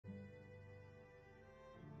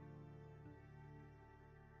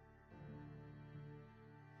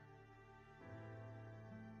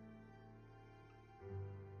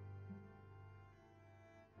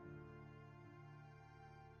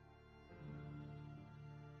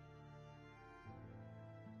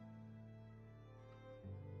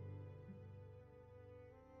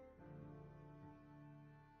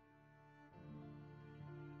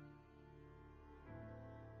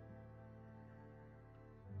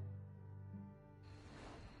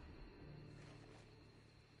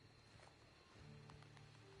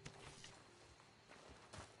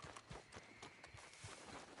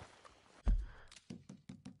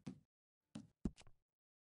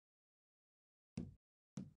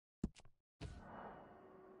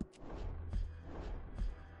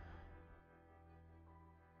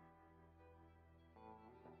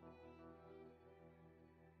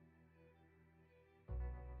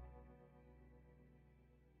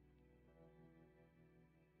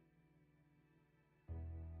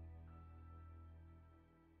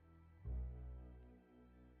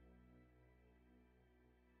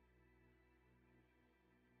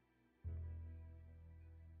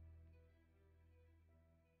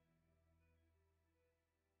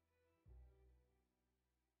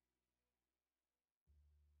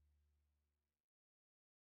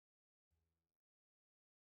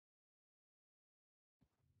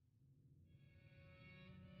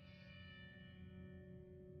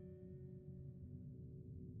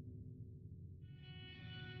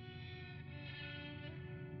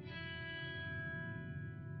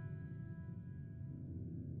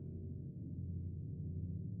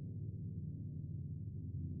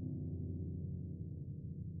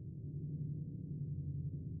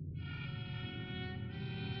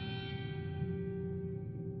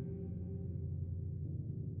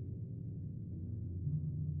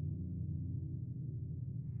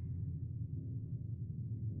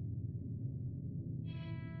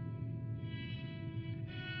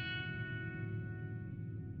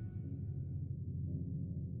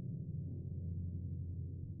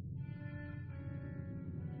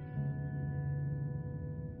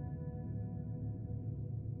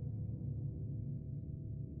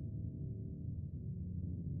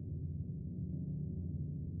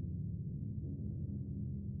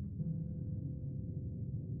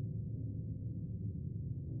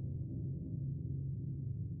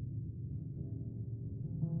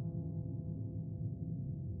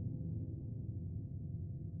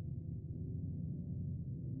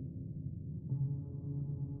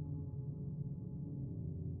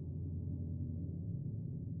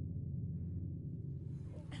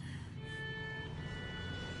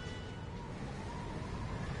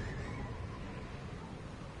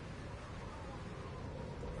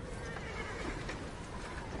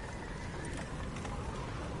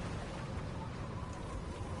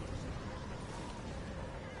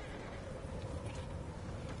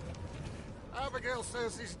Abigail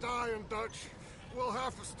says he's dying, Dutch. We'll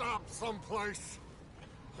have to stop someplace.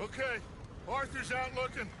 Okay. Arthur's out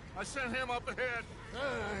looking. I sent him up ahead.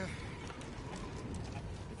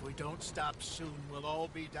 If we don't stop soon, we'll all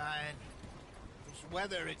be dying. This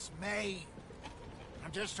weather, it's May.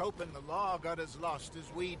 I'm just hoping the law got as lost as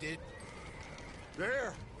we did.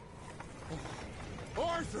 There!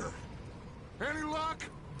 Arthur! Any luck?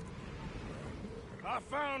 I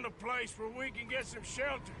found a place where we can get some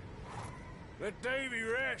shelter. Let Davy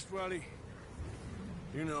rest while he...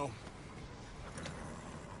 You know.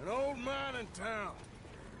 An old mining town.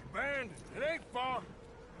 Abandoned. It ain't far.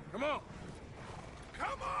 Come on.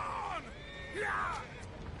 Come on! Yeah!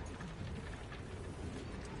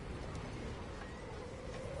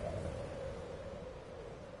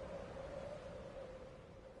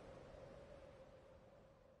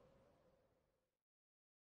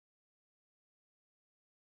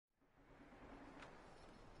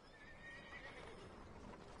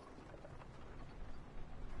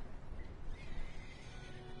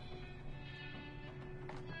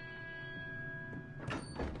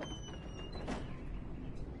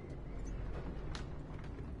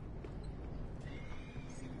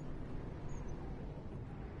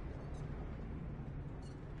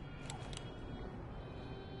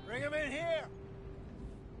 Bring him in here!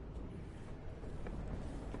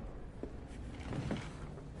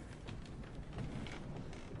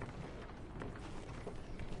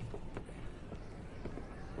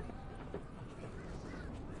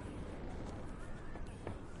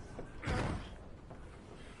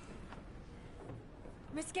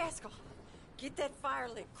 Miss Gaskell, get that fire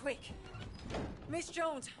lit, quick. Miss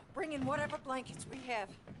Jones, bring in whatever blankets we have.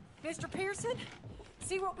 Mr. Pearson,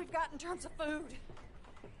 see what we've got in terms of food.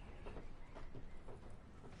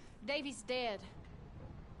 Davy's dead.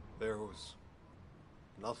 There was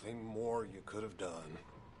nothing more you could have done.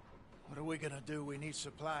 What are we gonna do? We need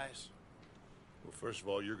supplies. Well, first of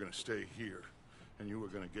all, you're gonna stay here, and you were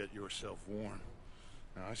gonna get yourself warm.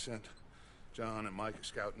 Now, I sent John and Micah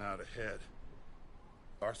scouting out ahead.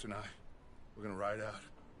 Arthur and I, we're gonna ride out,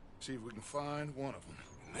 see if we can find one of them.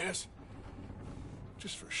 And this,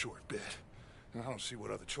 just for a short bit. And I don't see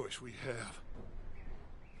what other choice we have.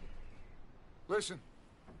 Listen.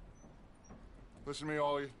 Listen to me,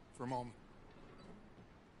 all of you, for a moment.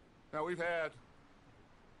 Now, we've had,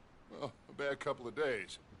 well, a bad couple of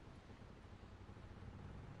days.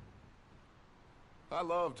 I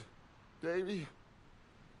loved Davy,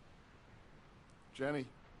 Jenny,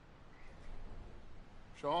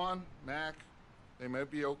 Sean, Mac. They may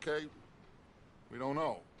be okay. We don't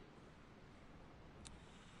know.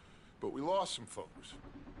 But we lost some folks.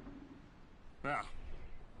 Now,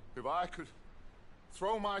 if I could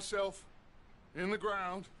throw myself in the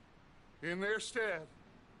ground, in their stead,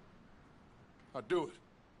 I'd do it,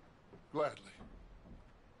 gladly.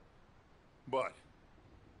 But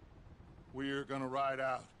we are gonna ride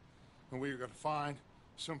out, and we are gonna find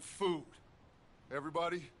some food.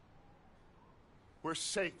 Everybody, we're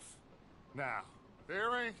safe now.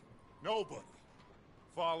 There ain't nobody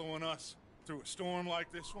following us through a storm like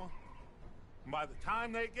this one. And by the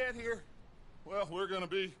time they get here, well, we're gonna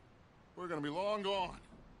be long gone.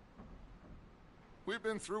 We've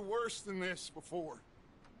been through worse than this before.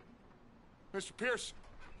 Mr. Pearson,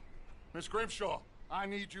 Miss Grimshaw, I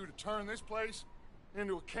need you to turn this place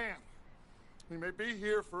into a camp. We may be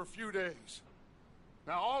here for a few days.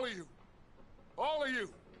 Now, all of you,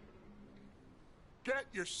 get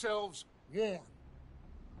yourselves warm.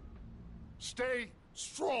 Stay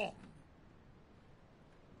strong.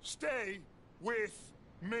 Stay with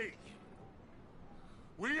me.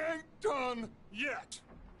 We ain't done yet.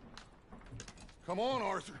 Come on,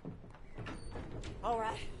 Arthur. All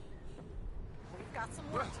right. We've got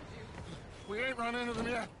some work to do. We ain't run into them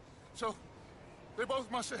yet, so they both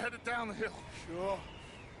must have headed down the hill. Sure.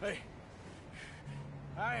 Hey,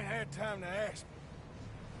 I ain't had time to ask.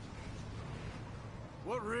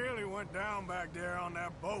 What really went down back there on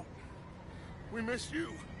that boat? We missed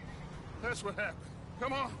you. That's what happened.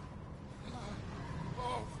 Come on.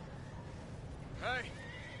 Oh. Hey,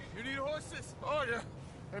 you need horses? Oh, yeah.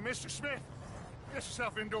 Hey, Mr. Smith, get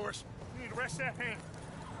yourself indoors. You need to rest that hand.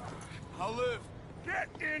 I'll live. Get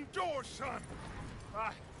indoors, son.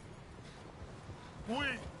 We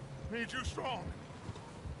need you strong.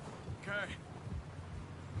 Okay.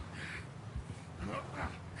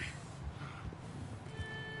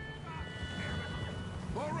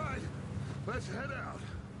 All right, let's head out.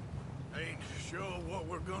 Ain't sure what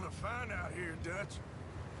we're gonna find out here, Dutch.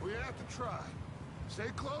 We have to try. Stay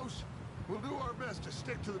close. We'll do our best to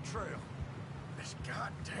stick to the trail. This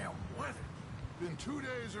goddamn weather. Been 2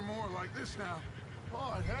 days or more like this now.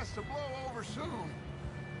 Oh, it has to blow over soon.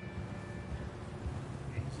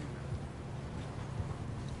 Easy.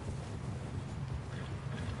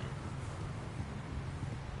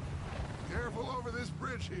 Careful over this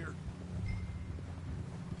bridge here.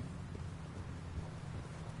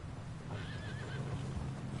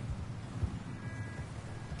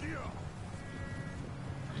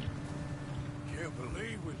 Can't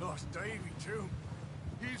believe we lost Davy, too.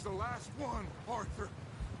 He's the last one, Arthur.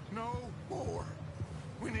 No more.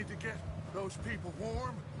 We need to get those people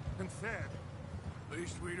warm and fed. At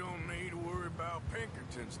least we don't need to worry about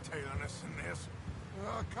Pinkertons tailing us in this.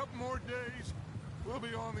 A couple more days, we'll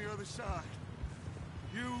be on the other side.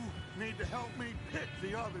 You need to help me pick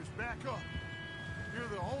the others back up. You're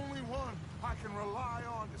the only one I can rely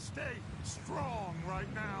on to stay strong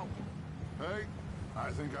right now. Hey, I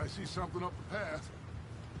think I see something up the path.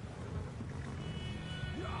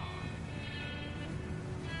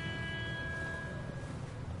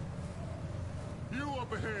 You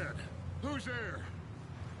up ahead. Who's there?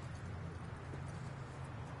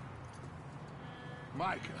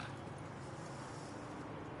 Micah.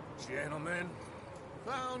 Gentlemen,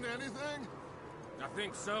 Found anything? I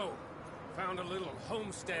think so. Found a little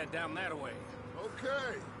homestead down that way.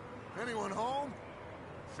 Okay. Anyone home?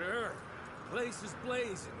 Sure. Place is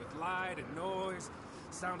blazing with light and noise.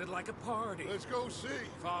 Sounded like a party. Let's go see.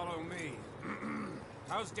 Follow me.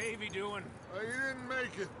 How's Davy doing? He didn't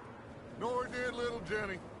make it. Nor did little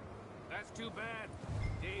Jenny. That's too bad.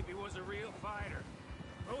 Davy was a real fighter.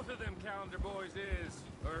 Both of them Calendar boys is,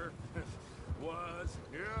 or was.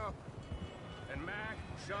 Yeah, And Mac,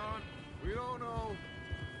 Sean, we don't know.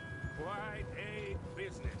 quite a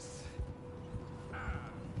business.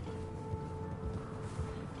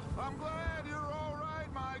 I'm glad you're all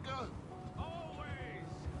right, Micah. Always.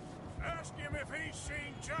 Ask him if he's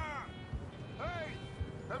seen John. Hey,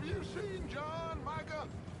 have you seen John, Micah?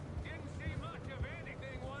 Didn't see much of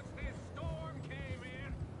anything once this storm came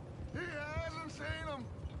in. He hasn't seen him.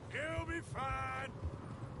 He'll be fine.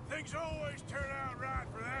 Things always turn out right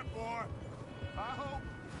for that boy. I hope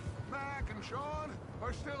Mac and Sean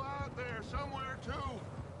are still out there somewhere, too.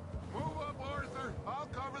 Move up, Arthur. I'll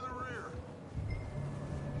cover the rear.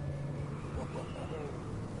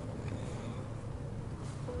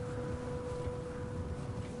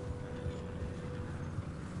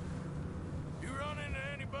 You run into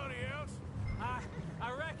anybody else?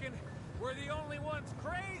 I reckon we're the only ones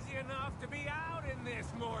crazy enough to be out in this,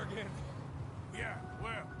 Morgan. Yeah,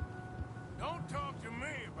 well, don't talk to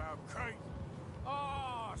me about crazy.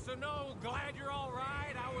 Oh, so no, glad you're all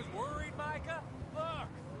right. I was worried, Micah. Look,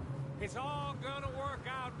 it's all gonna work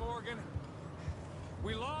out, Morgan.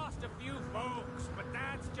 We lost a few folks, but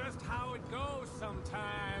that's just how it goes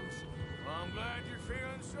sometimes. Well, I'm glad you're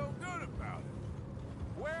feeling so good about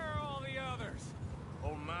it. Where are all the others?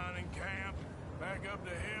 Old mining camp, back up the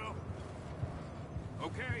hill.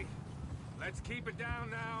 Okay, let's keep it down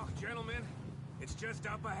now, gentlemen. It's just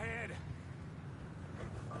up ahead.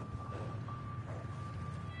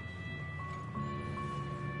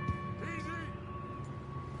 Easy.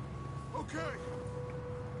 Okay.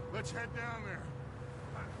 Let's head down there.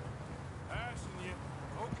 Passing you.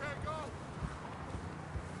 Okay, go.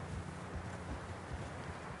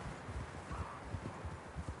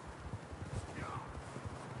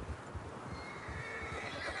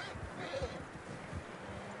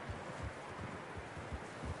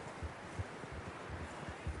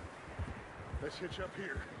 Let's hitch up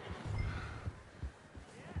here.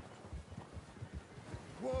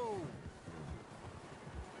 Whoa!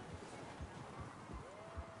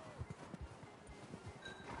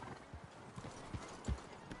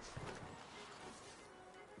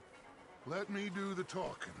 Let me do the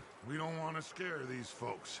talking. We don't want to scare these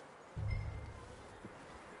folks.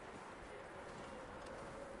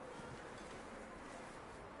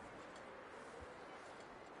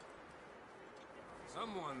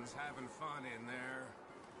 Someone's having fun in there.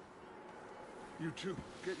 You two,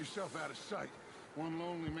 get yourself out of sight. One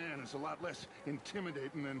lonely man is a lot less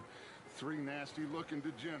intimidating than three nasty-looking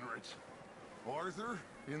degenerates. Arthur,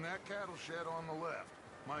 in that cattle shed on the left.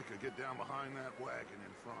 Micah, get down behind that wagon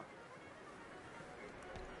in front.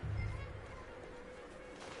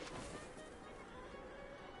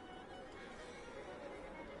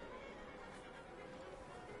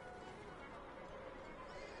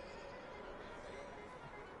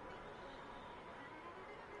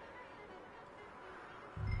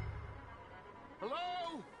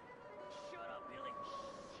 Hello? Shut up, Billy.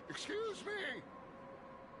 Excuse me?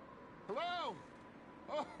 Hello?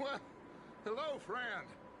 Oh, well, hello, friend.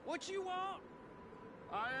 What you want?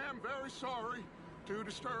 I am very sorry to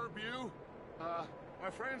disturb you. My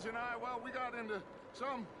friends and I, well, we got into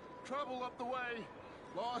Some trouble up the way.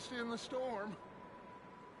 Lost in the storm.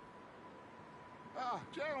 Ah,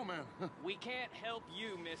 gentlemen. We can't help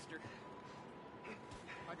you, mister.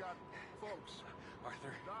 I got folks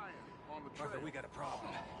Arthur, dying on the trail. Arthur, we got a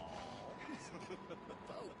problem.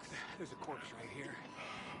 Folks, there's a corpse right here.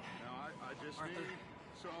 Now, I just Arthur, need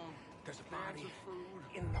some there's a cans body of food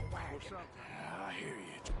in the or wagon. something. I hear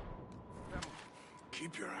you. Emma,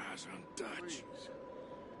 Keep your eyes on Dutch. please.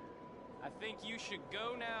 I think you should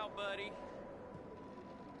go now, buddy.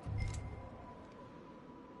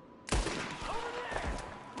 Over there!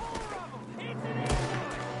 More of them! It's an ambush!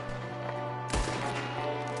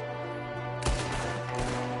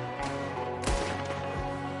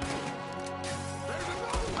 There's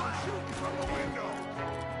another one shooting from the window.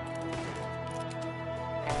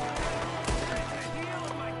 Heal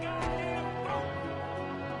my goddamn boat!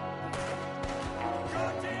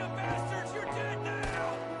 Goddamn bastards, you're dead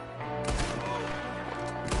now!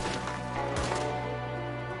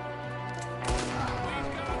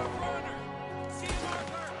 We've got a runner! See him,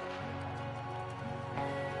 Arthur!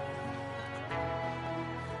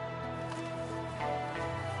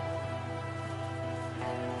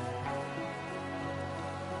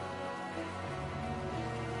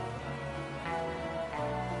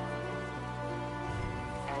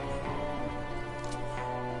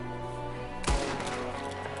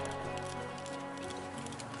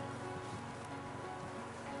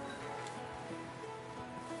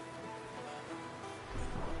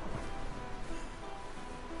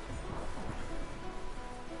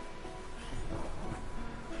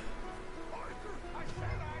 Arthur, I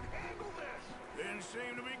said I'd handle this. Didn't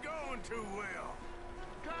seem to be going too well.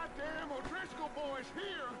 Goddamn O'Driscoll boys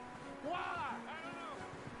here. Why? I don't know.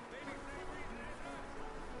 Maybe same reason as us.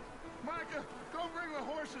 Micah, go bring the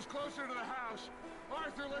horses closer to the house.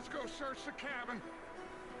 Arthur, let's go search the cabin.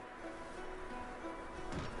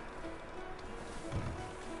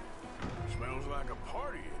 Smells like a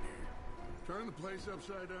party in here. Turn the place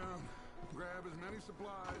upside down. Grab as many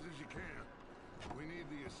supplies as you can. We need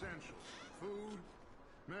the essentials. Food,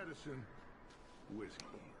 medicine, whiskey.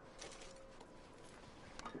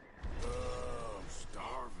 I'm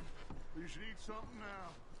starving. You should eat something now.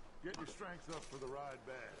 Get your strength up for the ride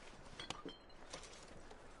back.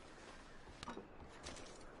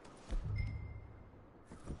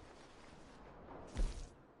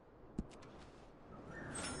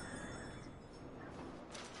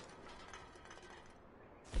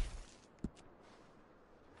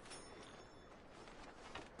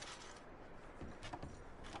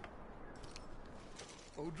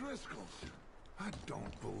 O'Driscoll's. I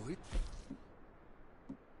don't believe...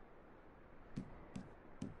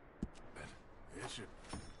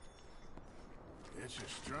 It's a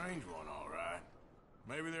strange one, all right.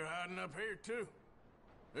 Maybe they're hiding up here, too.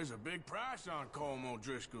 There's a big price on Colm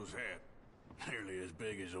O'Driscoll's head. Nearly as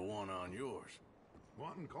big as the one on yours.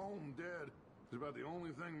 Wanting Colm dead is about the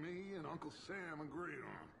only thing me and Uncle Sam agree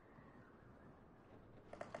on.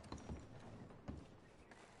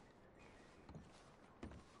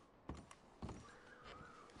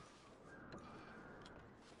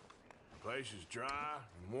 Place is dry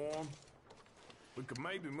and warm. We could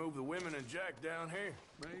maybe move the women and Jack down here.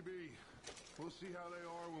 Maybe. We'll see how they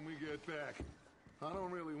are when we get back. I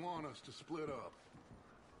don't really want us to split up.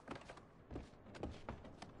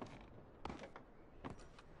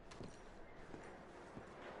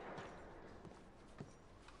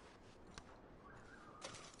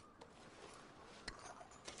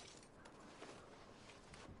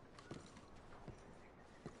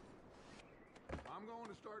 I'm going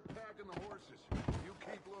to start packing the horses. You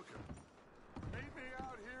keep looking. Meet me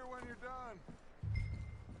out here when you're done.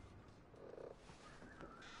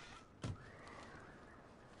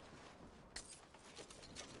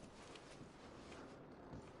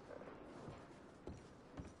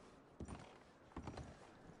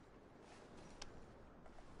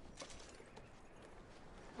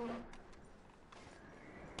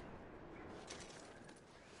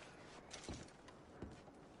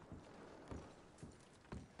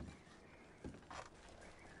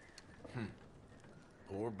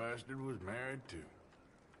 Poor bastard was married, too.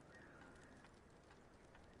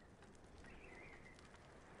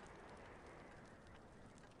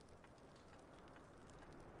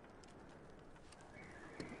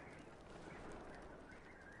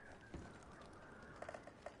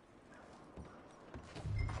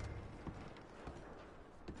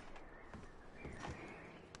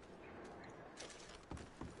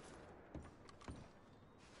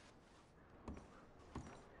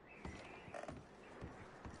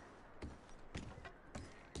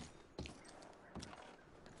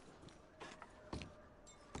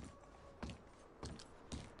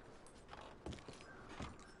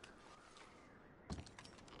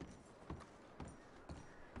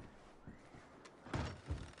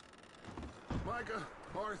 Micah,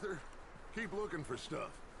 Arthur, keep looking for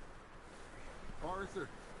stuff. Arthur,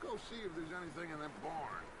 go see if there's anything in that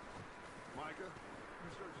barn. Micah,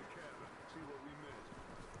 you search the cabin, see what we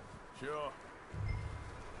missed. Sure.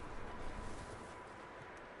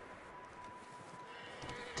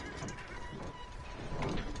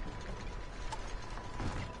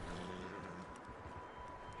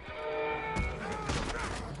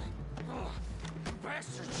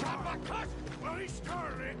 Bastard shot my cousin! Well, he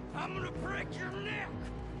started it. I'm gonna break your neck!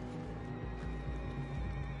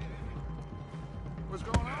 What's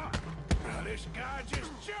going on? Now, this guy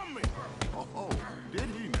just jumped me. Oh, did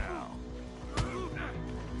he now?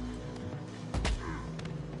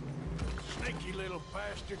 Sneaky little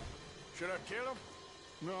bastard. Should I kill him?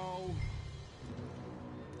 No.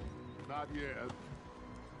 Not yet.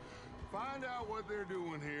 Find out what they're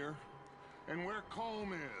doing here, and where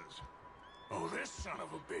Colm is. Oh, this son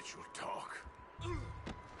of a bitch will talk.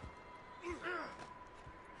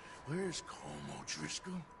 Where's Colm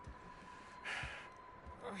O'Driscoll?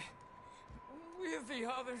 With the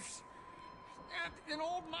others. At an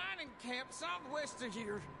old mining camp southwest of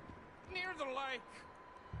here. Near the lake.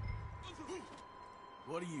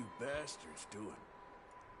 What are you bastards doing?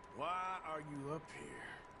 Why are you up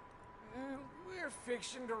here? We're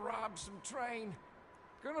fixing to rob some train.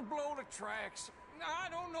 Gonna blow the tracks. I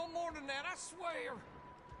don't know more than that, I swear.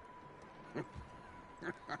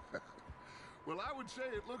 Well, I would say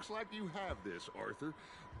it looks like you have this, Arthur.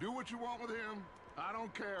 Do what you want with him. I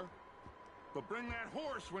don't care. But bring that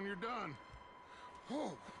horse when you're done.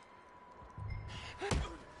 Oh.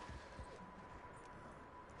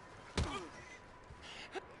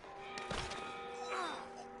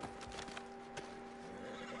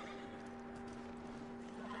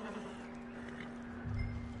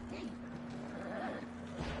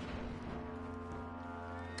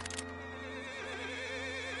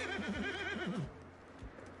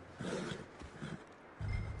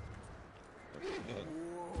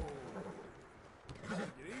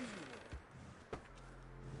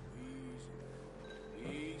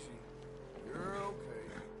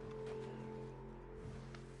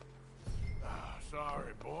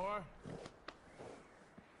 Sorry, boy.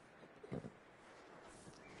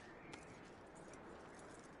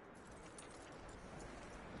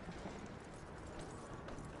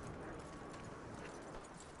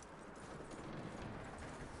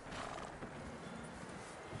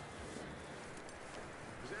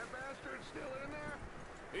 Is that bastard still in there?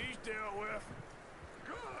 He's dealt with.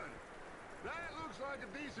 Good. That looks like a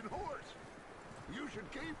decent horse. You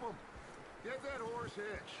should keep him. Get that horse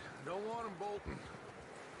hitched. Don't want him bolting.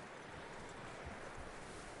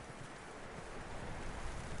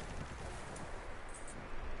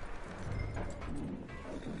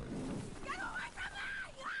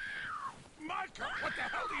 Micah, what the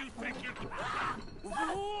hell do you think you're doing?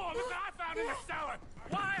 Whoa, look what I found in the cellar.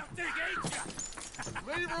 Wild thing, ain't ya?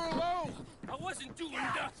 Leave her alone! I wasn't doing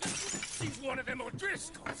nothing. She's one of them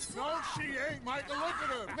O'Driscolls. No, she ain't, Micah. Look at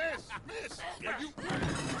her. Miss. Are you...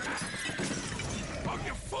 Oh,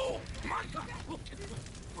 you fool! Micah!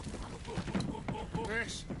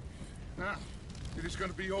 Miss. Now, it is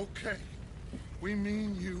gonna be okay. We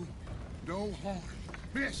mean you no harm.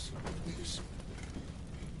 Miss.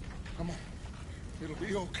 Come on. It'll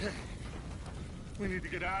be okay. We need to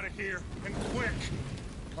get out of here, and quick.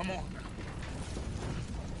 Come on now.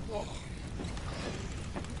 Oh.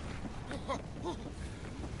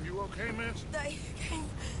 You okay, miss? They came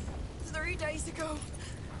 3 days ago.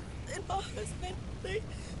 And my husband, they...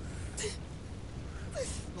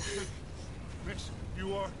 Okay. Miss,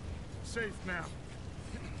 you are safe now.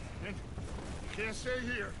 And you can't stay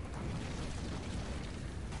here.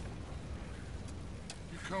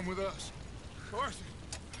 You come with us. Arthur.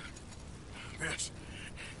 Miss,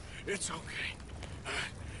 it's okay.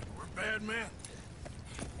 We're bad men.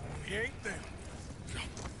 We ain't them.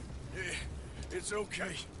 It's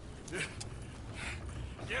okay.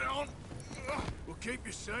 Get on. We'll keep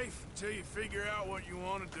you safe until you figure out what you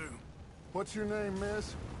want to do. What's your name,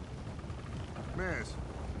 miss? Miss.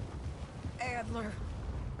 Adler.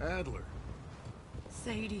 Adler.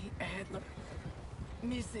 Sadie Adler.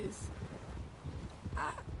 Mrs.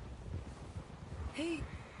 He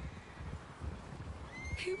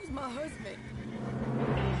was my husband.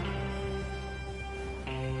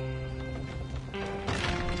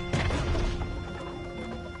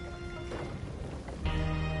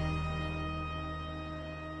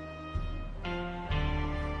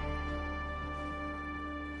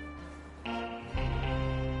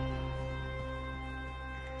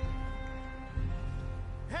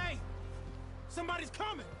 Hey! Somebody's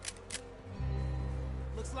coming!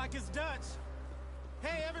 Looks like it's Dutch.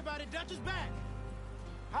 Hey, everybody, Dutch is back!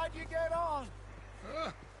 How'd you get on?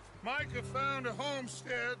 Micah found a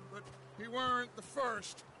homestead, but he weren't the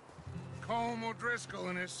first. Colm O'Driscoll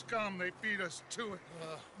and his scum, they beat us to it.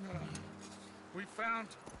 We found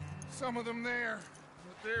some of them there,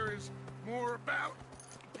 but there is more about,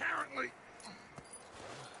 apparently.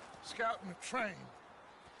 Scouting the train.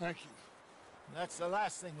 Thank you. That's the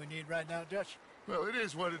last thing we need right now, Dutch. Well, it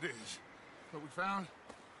is what it is. But we found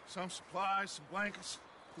some supplies, some blankets,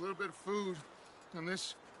 a little bit of food, and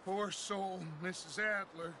this poor soul, Mrs.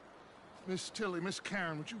 Adler, Miss Tilly, Miss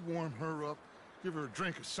Karen, would you warm her up? Give her a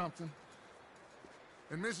drink or something?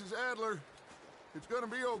 And Mrs. Adler, it's gonna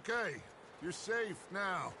be okay. You're safe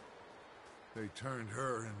now. They turned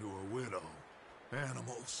her into a widow.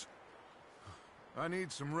 Animals. I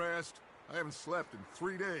need some rest. I haven't slept in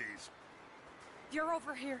 3 days. You're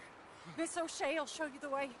over here. Miss O'Shea will show you the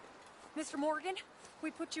way. Mr. Morgan,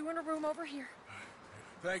 we put you in a room over here.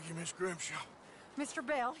 Thank you, Miss Grimshaw. Mr.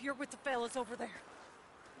 Bell, you're with the fellas over there.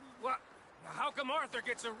 What? How come Arthur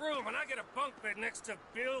gets a room and I get a bunk bed next to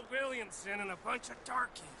Bill Williamson and a bunch of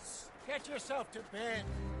darkies? Get yourself to bed.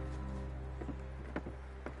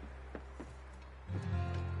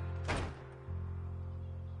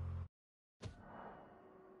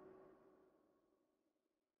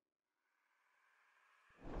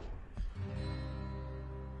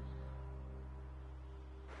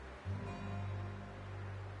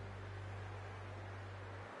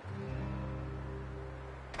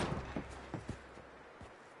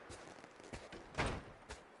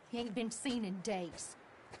 He ain't been seen in days.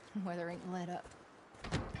 Weather ain't let up.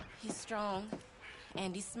 He's strong,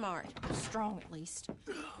 and he's smart. Strong, at least.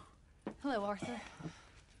 Hello, Arthur.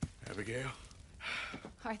 Abigail?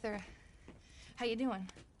 Arthur, how you doing?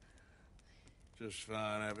 Just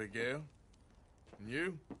fine, Abigail. And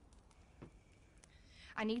you?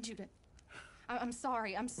 I need you to... I'm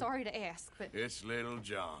sorry to ask, but... It's little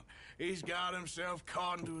John. He's got himself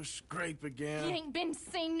caught into a scrape again. He ain't been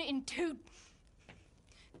seen in 2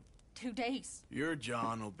 days. Your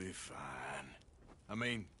John will be fine. I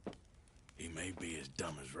mean, he may be as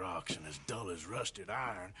dumb as rocks and as dull as rusted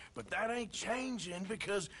iron, but that ain't changing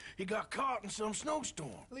because he got caught in some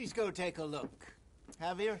snowstorm. Please go take a look.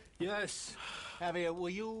 Javier? Yes. Javier, will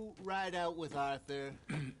you ride out with Arthur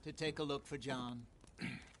to take a look for John?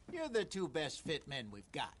 You're the 2 best fit men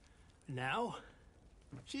we've got. Now?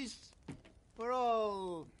 We're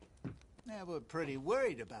all... Yeah, we're pretty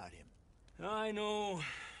worried about him. I know.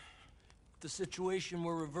 If the situation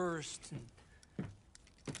were reversed, and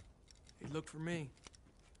he'd look for me.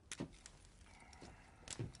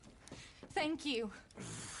 Thank you.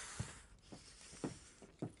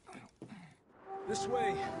 This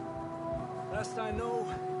way. Last I know,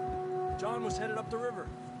 John was headed up the river.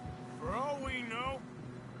 For all we know,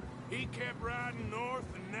 he kept riding north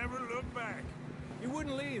and never looked back. He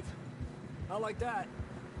wouldn't leave. Not like that.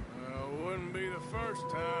 Well, wouldn't be the first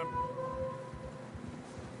time.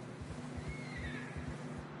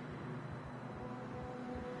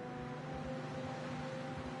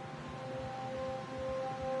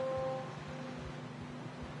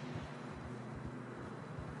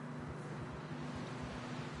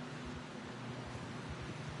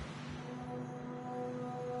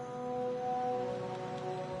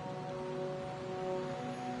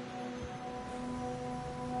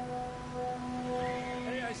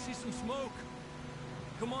 Some smoke.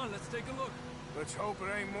 Come on, let's take a look. Let's hope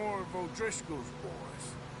it ain't more of O'Driscoll's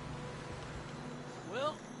boys.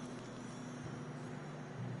 Well,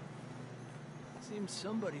 seems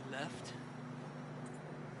somebody left.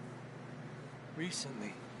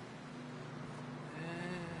 Recently.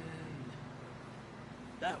 And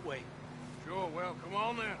that way. Sure, well, come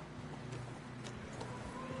on then.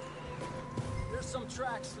 There's some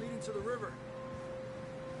tracks leading to the river.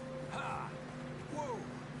 Ha! Whoa!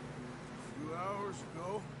 2 hours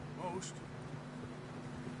ago, most.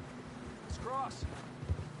 Let's cross.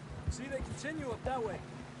 See, they continue up that way.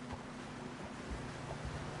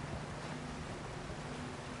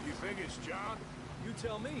 You think it's John? You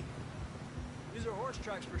tell me. These are horse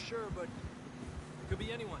tracks for sure, but it could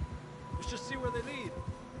be anyone. Let's just see where they lead.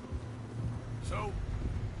 So,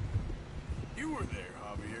 you were there,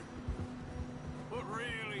 Javier. What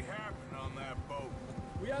really happened on that boat?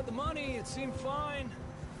 We had the money, it seemed fine.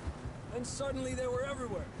 Then suddenly they were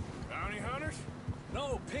everywhere. Bounty hunters?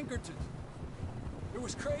 No, Pinkertons. It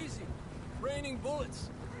was crazy. Raining bullets.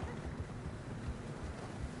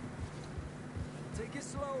 Take it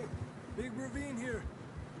slow. Big ravine here.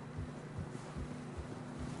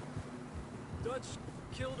 Dutch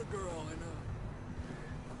killed a girl in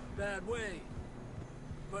a bad way.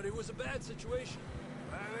 But it was a bad situation.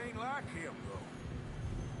 That ain't like him, though.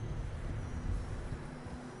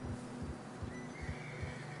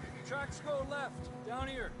 tracks go left, down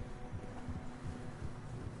here.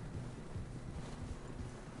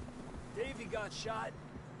 Davey got shot.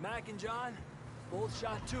 Mac and John, both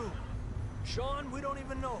shot too. Sean, we don't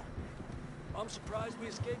even know. I'm surprised we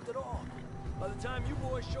escaped at all. By the time you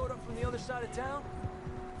boys showed up from the other side of town,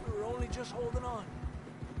 we were only just holding on.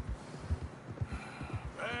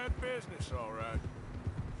 Bad business, all right.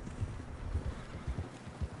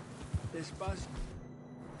 Despacio.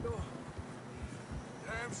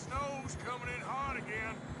 Damn snow's coming in hard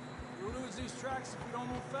again. We'll lose these tracks if we don't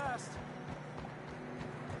move fast.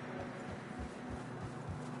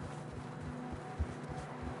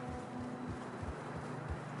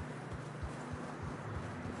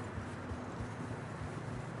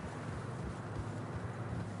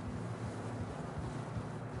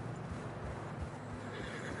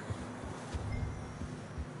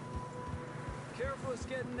 Careful, it's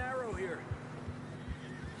getting narrow here.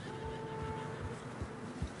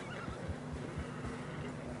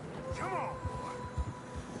 Come on, boy.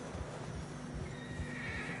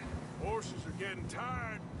 Horses are getting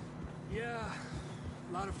tired. Yeah,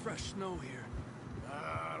 a lot of fresh snow here.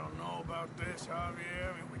 I don't know about this, Javier.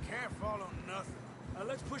 I mean, we can't follow nothing.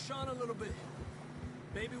 Let's push on a little bit.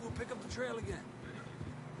 Maybe we'll pick up the trail again.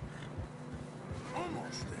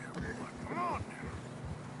 Almost there, boy. Come on now.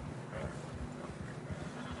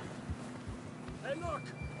 Hey, look!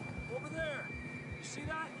 Over there! You see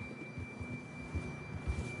that?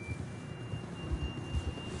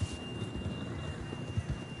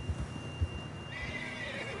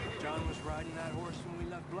 John was riding that horse when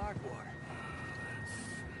we left Blackwater.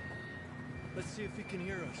 Let's see if he can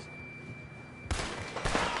hear us.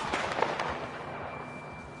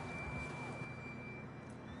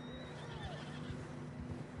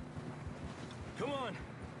 Come on!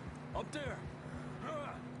 Up there!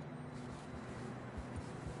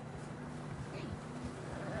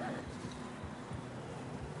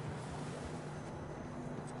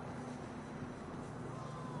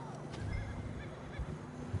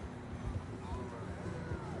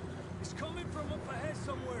 He's coming from up ahead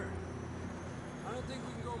somewhere. I don't think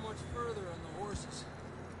we can go much further on the horses.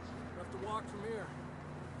 We'll have to walk from here.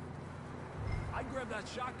 I'd grab that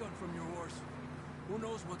shotgun from your horse. Who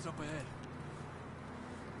knows what's up ahead?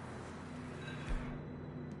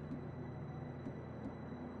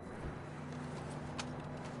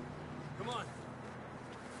 Come on.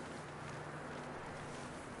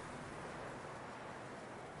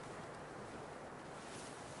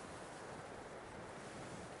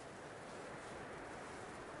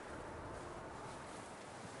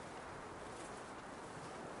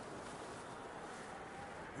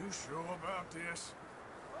 You sure about this?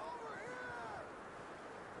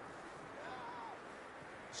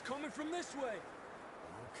 It's coming from this way.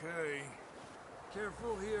 Okay.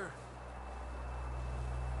 Careful here.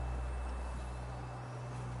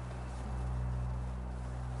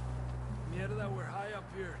 Mierda, that we're high up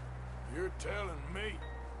here. You're telling me.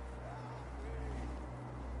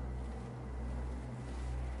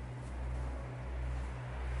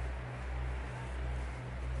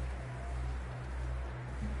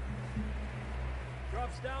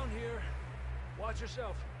 Drops down here. Watch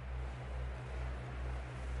yourself.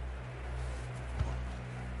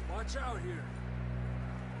 Watch out here.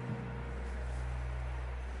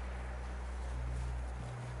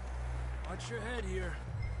 Watch your head here.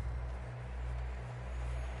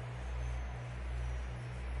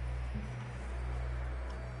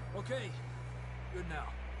 Okay, good now.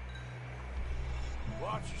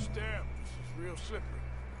 Watch your step. This is real slippery.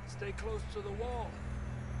 Stay close to the wall.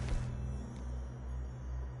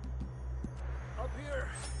 Up here.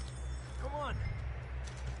 Come on.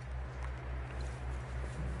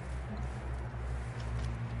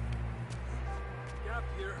 Gap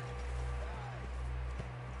here.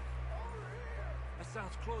 That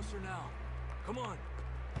sounds closer now. Come on.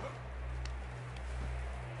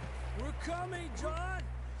 We're coming, John!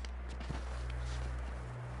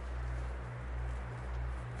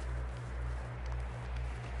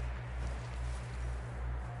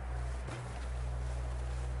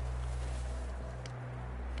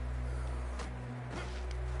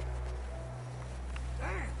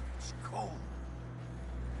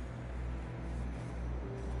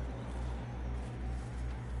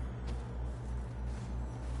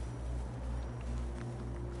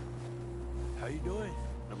 How you doing?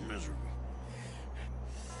 I'm miserable.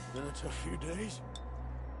 Been a tough few days.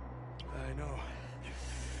 I know.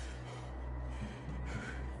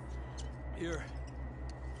 Here.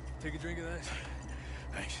 Take a drink of that.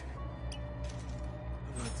 Thanks.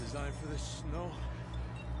 I'm not designed for this snow.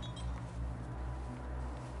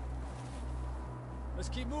 Let's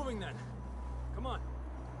keep moving then. Come on.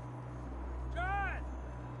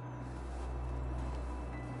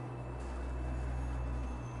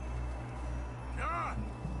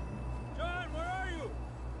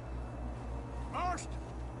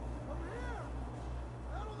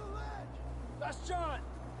 That's John!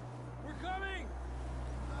 We're coming!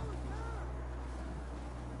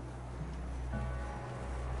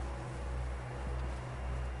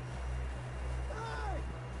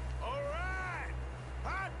 All right!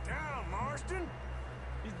 Hot down, Marston!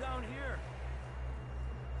 He's down here.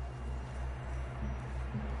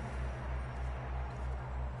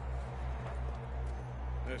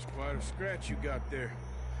 That's quite a scratch you got there.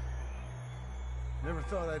 Never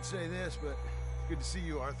thought I'd say this, but it's good to see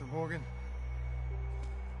you, Arthur Morgan.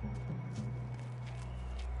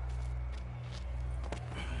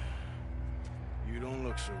 You don't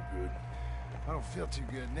look so good. I don't feel too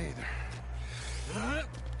good, neither.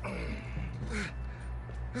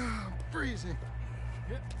 I'm freezing.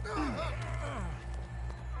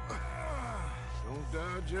 Don't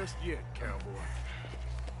die just yet, cowboy.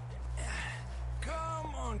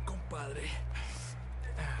 Come on, compadre.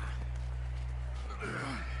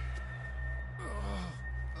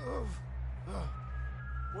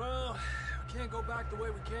 Well, we can't go back the way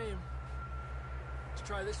we came. Let's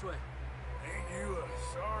try this way. Ain't you a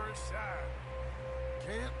sorry sight?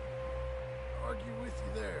 Can't argue with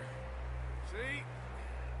you there. See?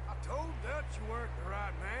 I told Dutch you weren't the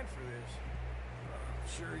right man for this. I'm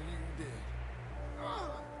sure you did.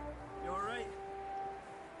 You all right?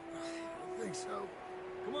 I think so.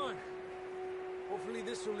 Come on. Hopefully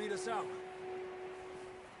this will lead us out.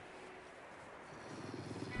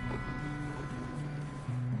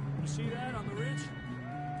 You see that on the ridge?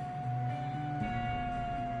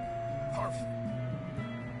 Perfect.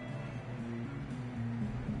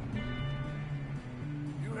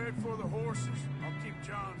 You head for the horses. I'll keep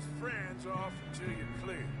John's friends off until you're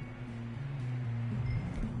clear.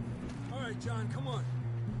 All right, John, come on.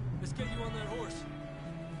 Let's get you on that horse.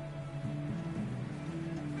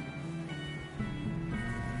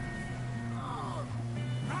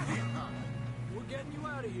 We're getting you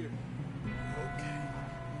out of here. Okay.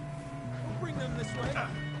 We'll bring them this way.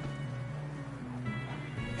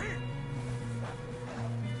 Here!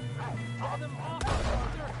 Draw them off,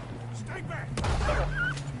 Arthur. Stay back!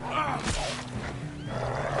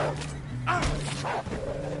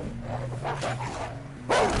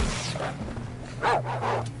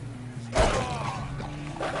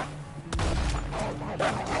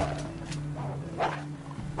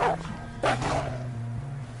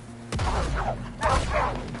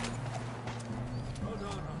 Hold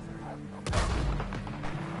on, Arthur.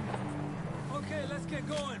 Okay, let's get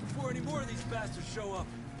going before any more of these bastards show up.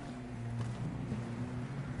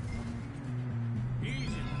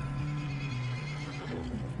 Easy.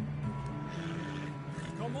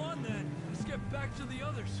 Come on, then. Let's get back to the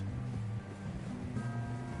others.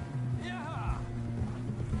 Yeah!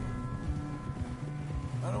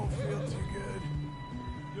 I don't feel too good.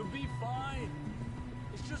 You'll be fine.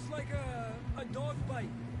 It's just like a dog bite.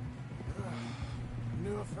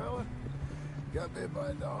 Knew a fella? Got bit by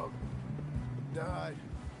a dog. Died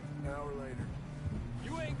an hour later.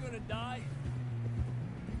 You ain't gonna die.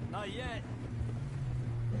 Not yet.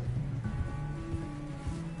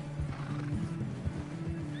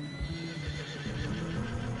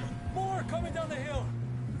 More coming down the hill.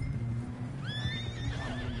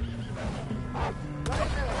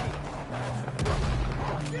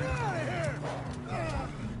 Get out of here!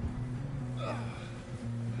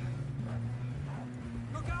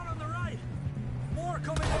 Look out on the right. More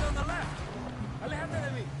coming in on the left. Alejate de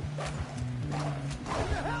mí. Get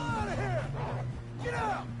the hell out of here! Get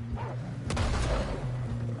out!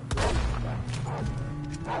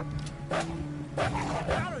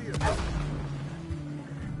 Get out of here.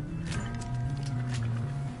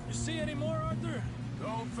 You see any more, Arthur?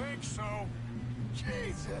 Don't think so.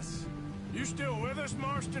 Jesus! You still with us,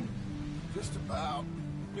 Marston? Just about.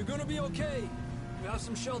 You're gonna be okay. We have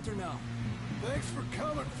some shelter now. Thanks for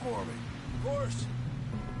coming for me. Of course.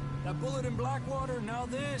 That bullet in Blackwater, now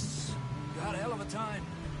this. You had a hell of a time.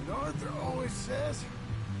 And Arthur always says,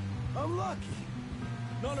 I'm lucky.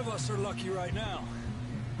 None of us are lucky right now.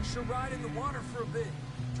 We should ride in the water for a bit.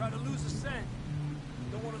 Try to lose the scent.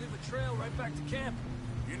 Don't want to leave a trail right back to camp.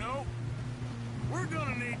 You know, we're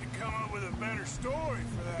gonna need to come up with a better story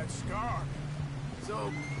for that scar.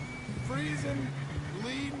 So, freezing,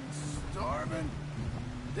 bleeding, starving,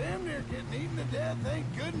 damn near getting eaten to death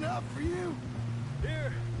ain't good enough for you?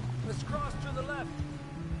 Here, let's cross to the left.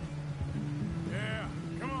 Yeah,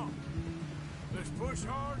 come on. Let's push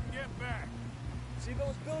hard and get back. See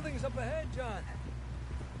those buildings up ahead, John?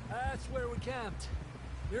 That's where we camped.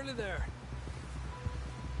 Nearly there.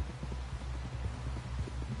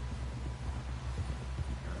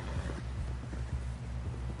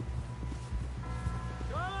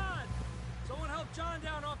 Come on! Someone help John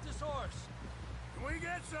down off this horse. Can we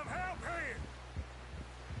get some help here?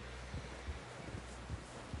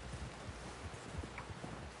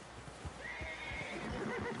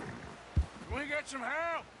 We get some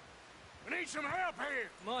help! We need some help here!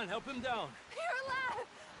 Come on, help him down. You're alive!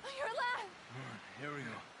 You're alive! Here we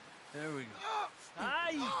go. There we go.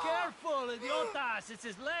 Ay, careful, idiotas! It's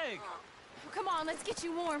his leg! Come on, let's get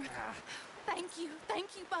you warm. Thank you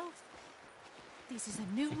both. This is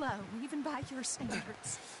a new low, even by your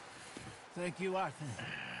standards. Thank you, Arthur.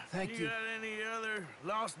 Thank you. You got any other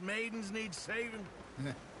lost maidens need saving?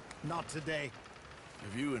 Not today.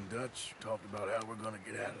 Have you and Dutch talked about how we're gonna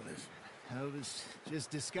get out of this? I was just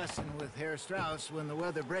discussing with Herr Strauss when the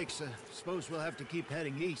weather breaks. Suppose we'll have to keep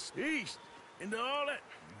heading east. East? Into all that...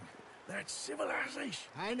 That's civilization.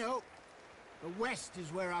 I know. The west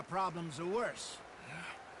is where our problems are worse.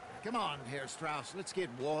 Come on, Herr Strauss, let's get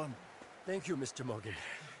warm. Thank you, Mr. Morgan.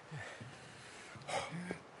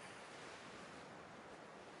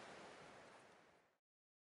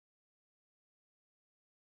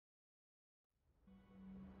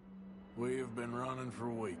 We have been running for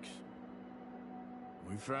weeks.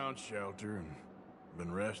 We found shelter and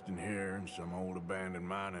been resting here in some old abandoned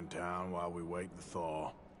mining town while we wait the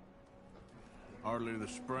thaw. Hardly the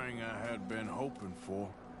spring I had been hoping for.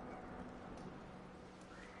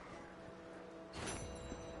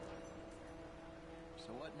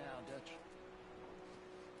 So what now, Dutch?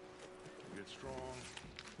 We get strong,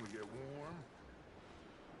 we get warm,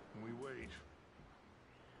 and we wait.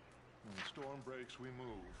 When the storm breaks, we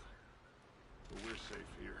move. But we're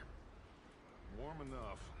safe here. Warm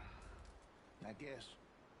enough. I guess.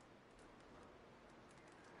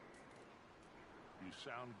 You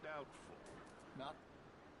sound doubtful. Not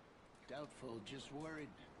doubtful, just worried.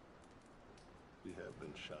 We have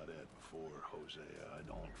been shot at before, Hosea. I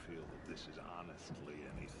don't feel that this is honestly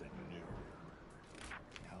anything new.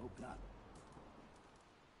 I hope not.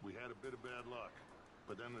 We had a bit of bad luck,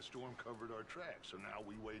 but then the storm covered our tracks, so now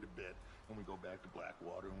we wait a bit, and we go back to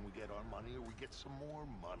Blackwater, and we get our money, or we get some more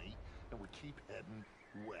money, and we keep heading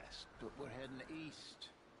west. But we're heading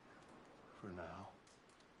east. For now.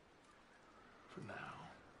 For now.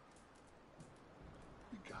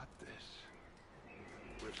 We got this.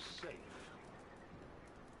 We're safe.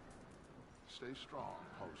 Stay strong,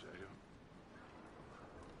 Hosea.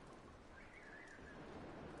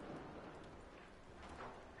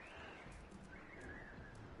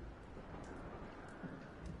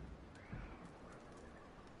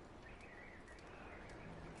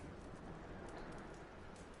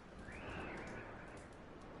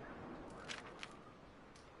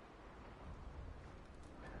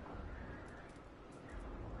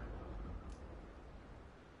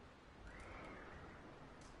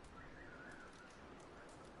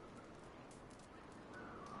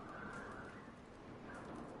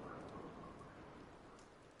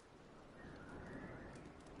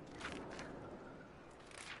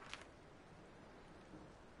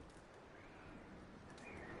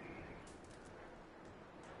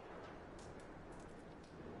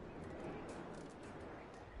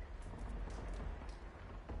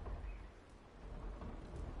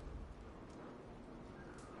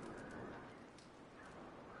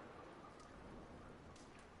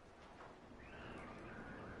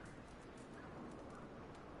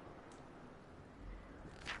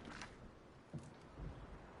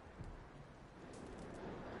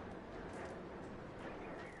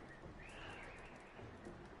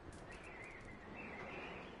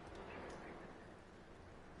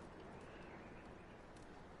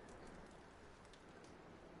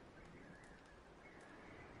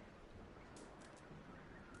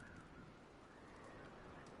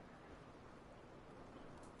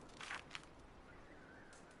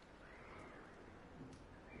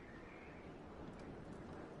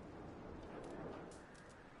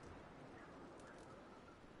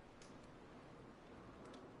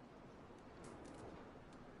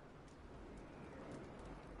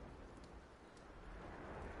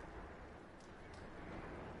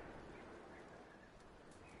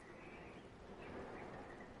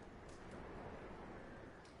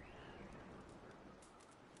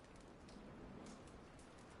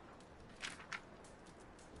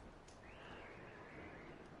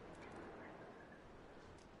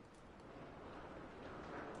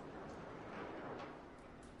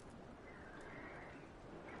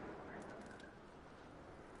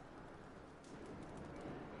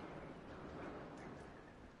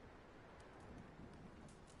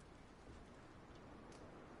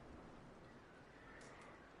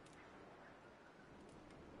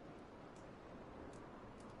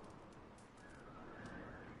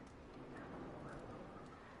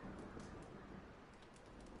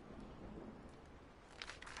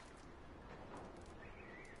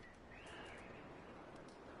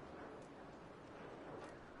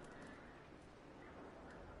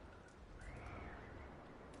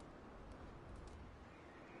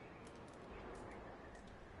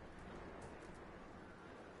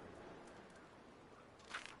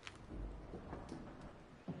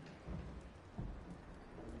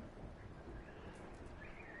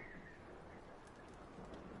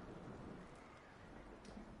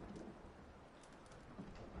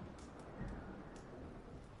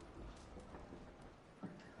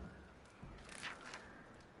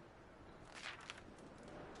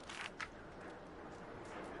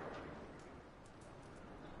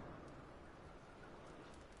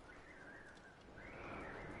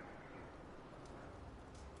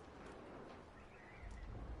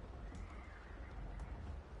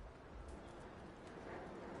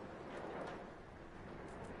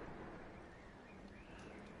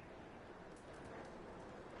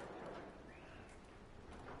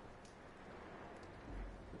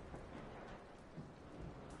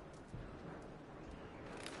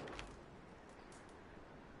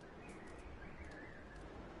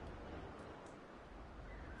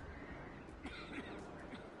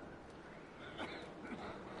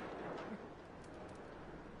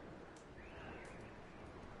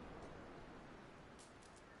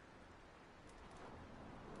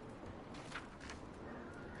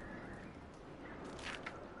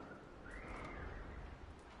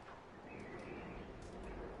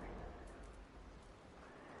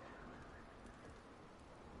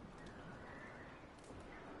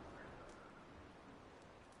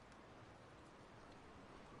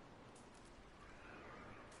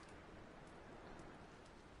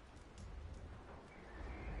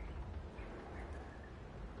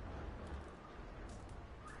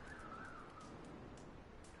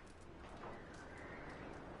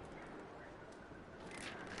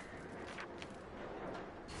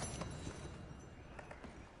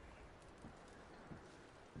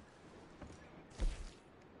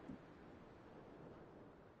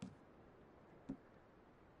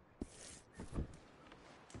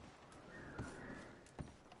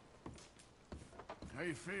 How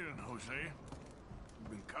you feeling, Jose? You've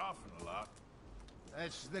been coughing a lot.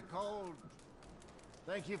 That's the cold.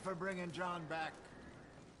 Thank you for bringing John back.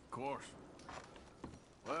 Of course.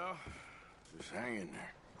 Well, just hang in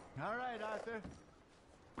there. All right, Arthur.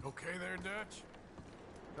 Okay there, Dutch?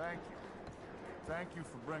 Thank you. Thank you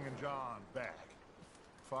for bringing John back.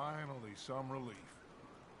 Finally, some relief.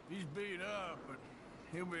 He's beat up, but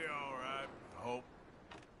he'll be all right, I hope.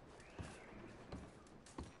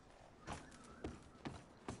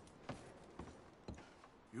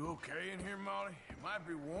 You okay in here, Molly? It might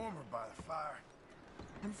be warmer by the fire.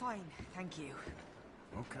 I'm fine, thank you.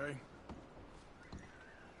 Okay.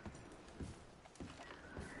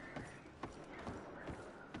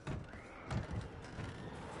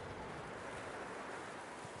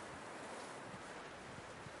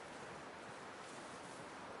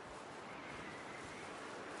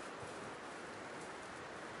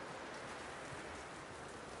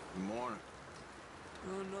 Good morning.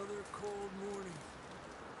 Another cold morning.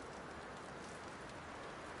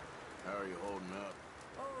 How are you holding up?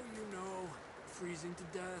 Oh, you know, freezing to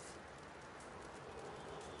death.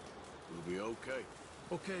 We'll be okay.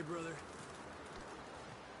 Okay, brother.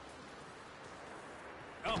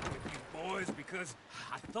 Up with you boys because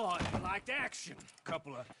I thought you liked action.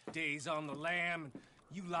 Couple of days on the lam, and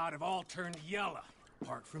you lot have all turned yellow.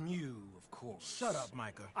 Apart from you, of course. Shut up,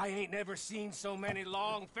 Micah. I ain't never seen so many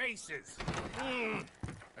long faces. I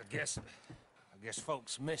guess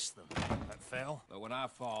folks miss them. That fell. But when I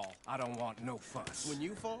fall, I don't want no fuss. When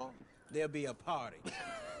you fall, there'll be a party.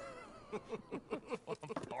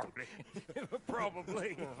 Party?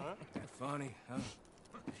 Probably. That funny, huh?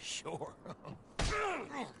 Sure. I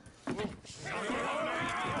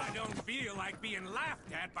don't feel like being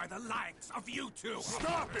laughed at by the likes of you two.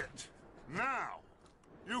 Stop it! Now!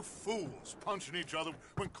 You fools punching each other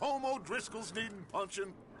when Colm O'Driscoll's needing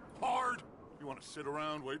punching hard. You want to sit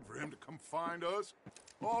around waiting for him to come find us?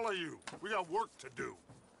 All of you, we got work to do.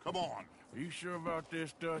 Come on. Are you sure about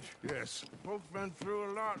this, Dutch? Yes. Folks been through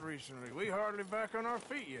a lot recently. We hardly back on our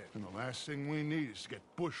feet yet. And the last thing we need is to get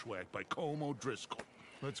bushwhacked by Colm O'Driscoll.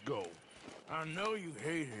 Let's go. I know you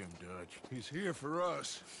hate him, Dutch. He's here for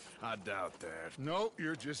us. I doubt that. No,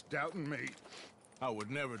 you're just doubting me. I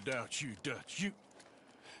would never doubt you, Dutch.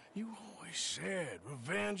 You always said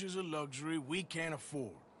revenge is a luxury we can't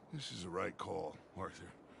afford. This is the right call,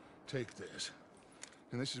 Arthur. Take this.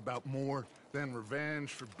 And this is about more than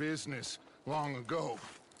revenge for business long ago.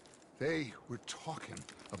 They were talking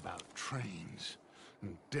about trains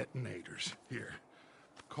and detonators here.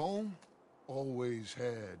 Colm always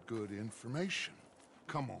had good information.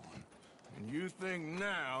 Come on. And you think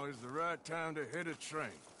now is the right time to hit a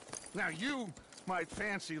train? Now you might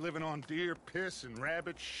fancy living on deer piss and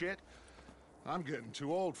rabbit shit. I'm getting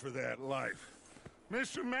too old for that life.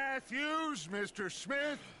 Mr. Matthews, Mr.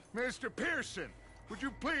 Smith, Mr. Pearson, would you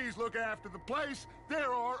please look after the place?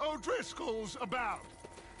 There are O'Driscolls about.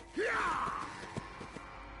 Yeah!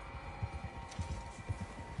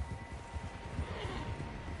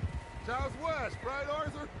 Southwest, right,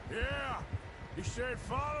 Arthur? Yeah. He said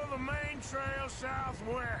follow the main trail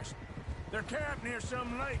southwest. They're camped near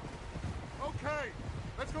some lake. Okay,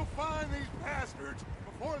 let's go find these bastards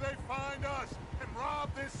before they find us and rob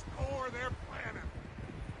this store they're planning.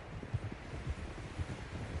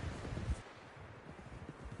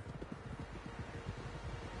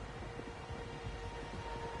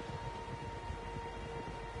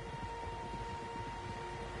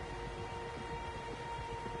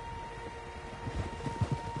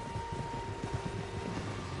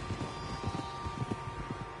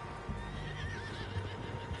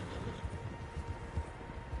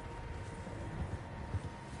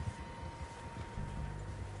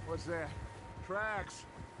 What's that? Tracks.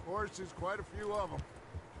 Horses, quite a few of them.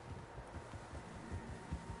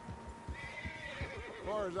 As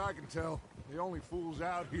far as I can tell, the only fools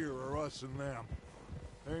out here are us and them.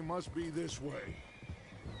 They must be this way.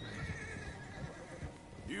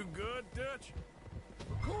 You good, Dutch?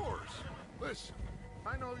 Of course. Listen,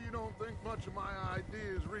 I know you don't think much of my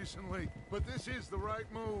ideas recently, but this is the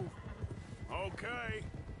right move. Okay.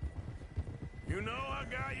 You know I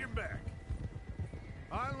got your back.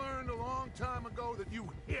 I learned a long time ago that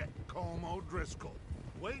you hit Colm O'Driscoll.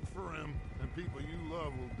 Wait for him, and people you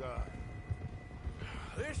love will die.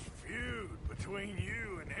 This feud between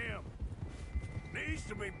you and him needs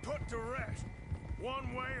to be put to rest,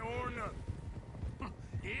 one way or another.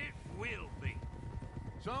 It will be.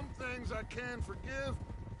 Some things I can forgive,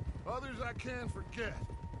 others I can forget.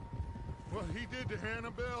 What he did to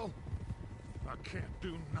Annabelle, I can't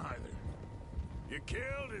do neither. You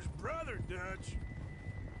killed his brother, Dutch.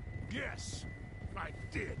 Yes, I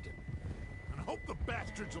did. And Hope the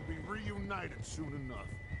bastards will be reunited soon enough.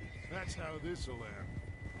 That's how this'll end.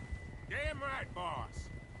 Damn right, boss.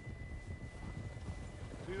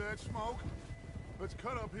 See that smoke? Let's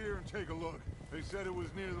cut up here and take a look. They said it was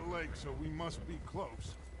near the lake, so we must be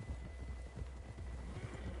close.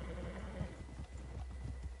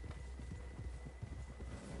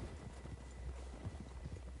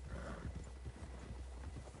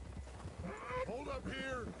 Hold up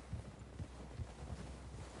here!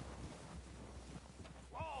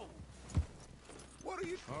 Whoa! What are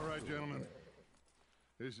you... All right, gentlemen.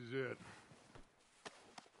 This is it.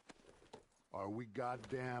 Are we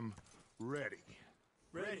goddamn ready?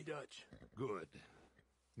 Ready, Dutch. Good.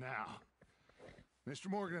 Now, Mr.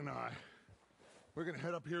 Morgan and I, we're gonna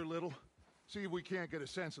head up here a little, see if we can't get a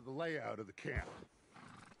sense of the layout of the camp.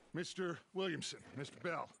 Mr. Williamson, Mr.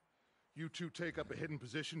 Bell, you two take up a hidden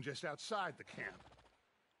position just outside the camp.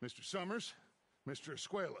 Mr. Summers, Mr.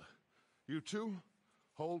 Escuela, you two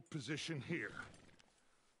hold position here.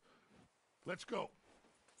 Let's go.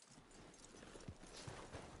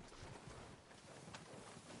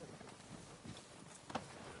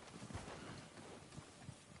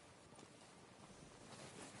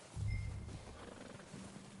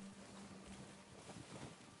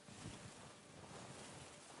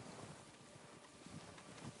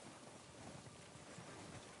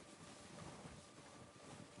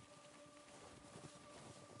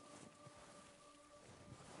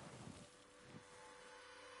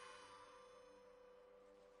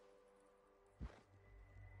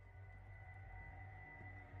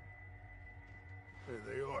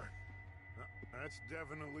 There they are. That's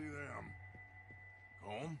definitely them.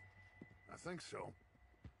 Home? I think so.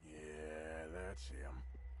 Yeah, that's him.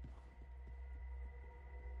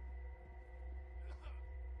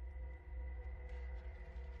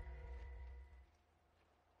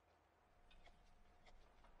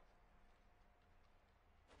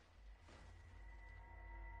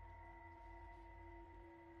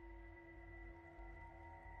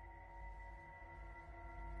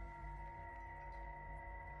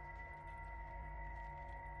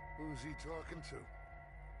 Who's he talking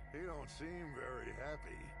to? He don't seem very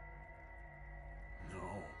happy.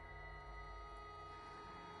 No.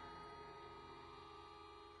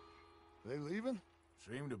 They leaving?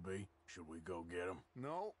 Seem to be. Should we go get them?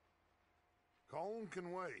 No. Colm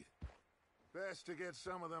can wait. Best to get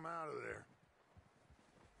some of them out of there.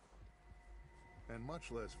 And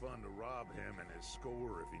much less fun to rob him and his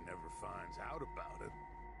score if he never finds out about it.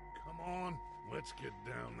 Come on, let's get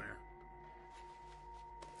down there.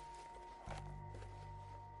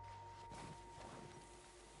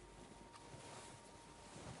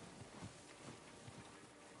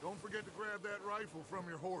 Don't forget to grab that rifle from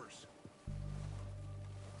your horse.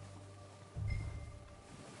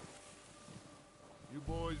 You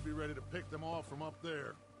boys be ready to pick them off from up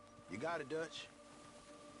there. You got it, Dutch.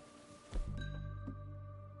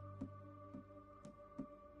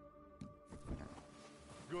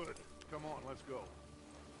 Good. Come on, let's go.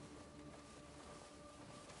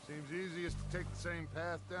 Seems easiest to take the same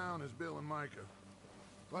path down as Bill and Micah.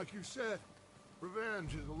 Like you said,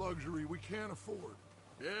 revenge is a luxury we can't afford.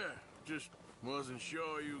 Yeah, just wasn't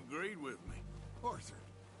sure you agreed with me. Arthur.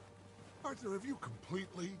 Arthur, have you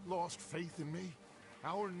completely lost faith in me?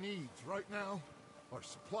 Our needs right now are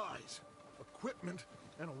supplies, equipment,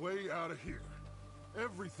 and a way out of here.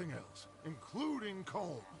 Everything else, including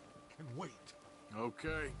Colm, can wait.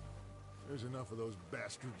 Okay. There's enough of those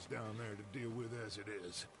bastards down there to deal with as it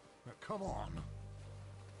is. Now, come on.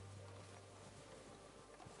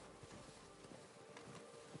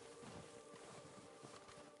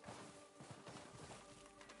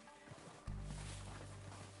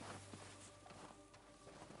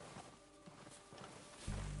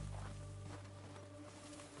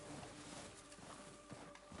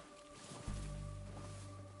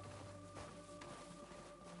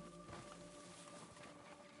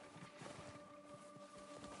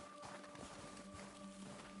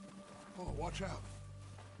 Oh, watch out.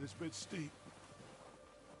 This bit's steep.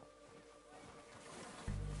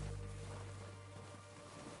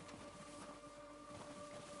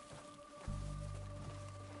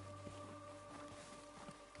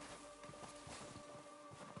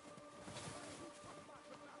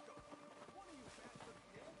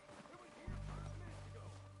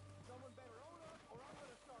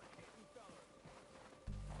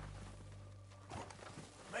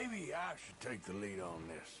 Maybe I should take the lead on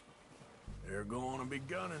this. They're going to be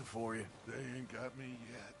gunning for you. They ain't got me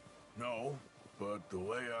yet. No, but the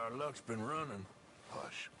way our luck's been running...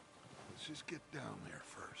 Hush. Let's just get down there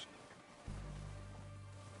first.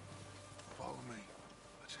 Follow me.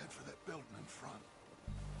 Let's head for that building in front.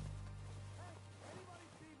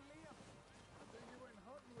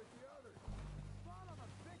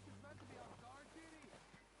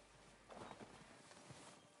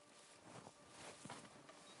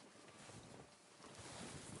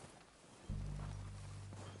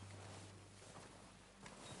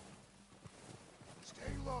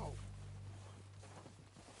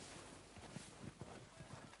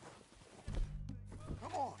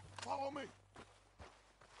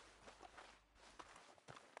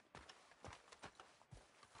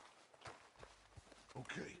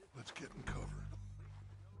 Let's get in cover.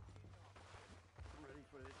 Ready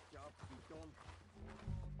for this job to be done.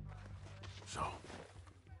 So,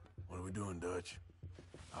 what are we doing, Dutch?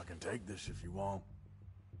 I can take this if you want.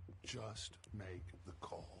 Just make the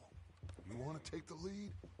call. You want to take the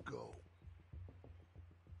lead? Go.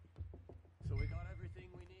 So we got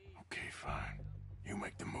everything we need? Okay, fine. You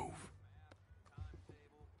make the move.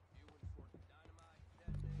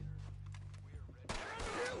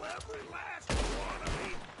 Kill every last one of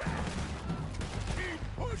these bastards! Keep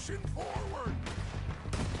pushing forward!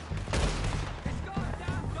 It's gone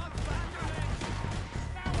down, Doug Vanderman!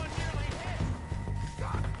 That one nearly hit!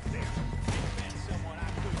 God damn it! It's been someone I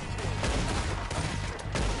couldn't kill.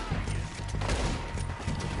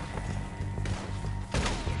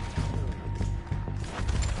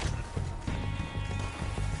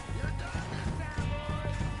 You're done this time,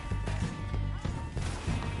 boys!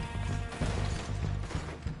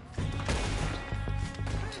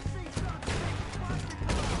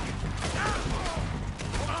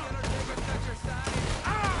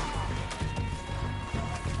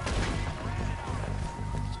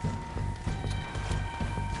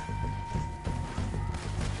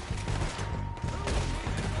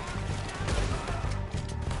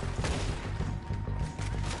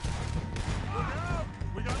 Look out!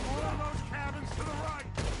 We got more of those cabins to the right!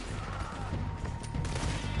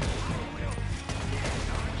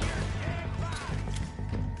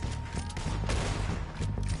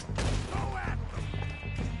 Go at them!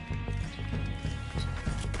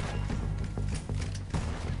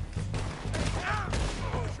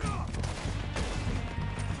 Push up!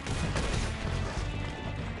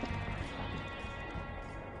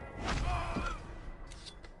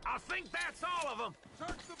 I think that's all of them!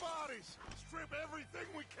 Search the bodies! Strip everything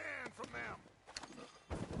we can from them!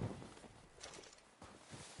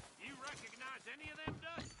 You recognize any of them,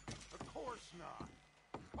 Dutch? Of course not.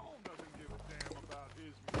 Colm doesn't give a damn about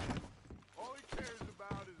his men. All he cares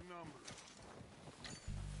about is numbers.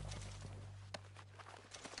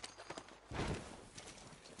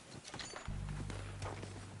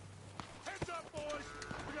 Heads up, boys!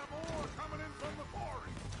 We got more coming in from the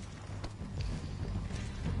forest!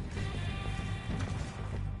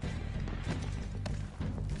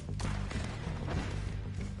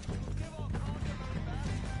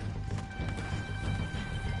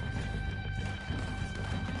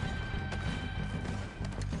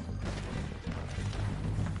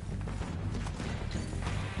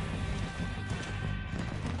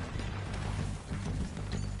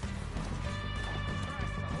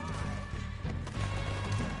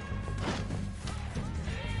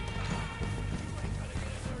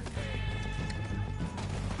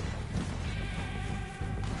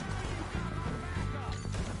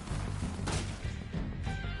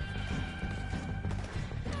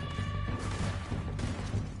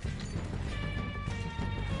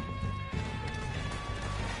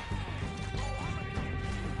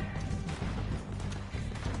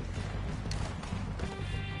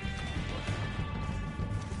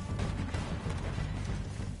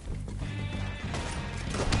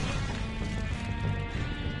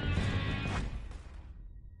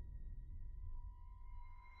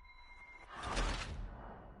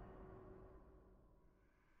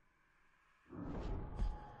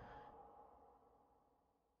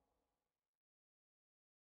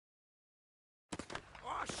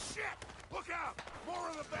 Oh, shit! Look out! More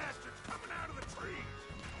of the bastards coming out of the trees!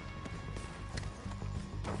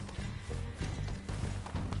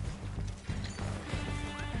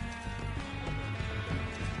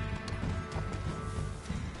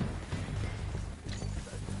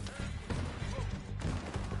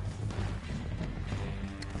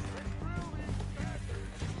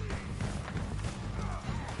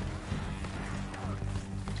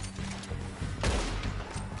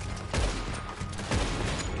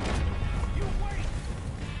 You wait!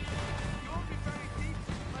 You'll be very deep,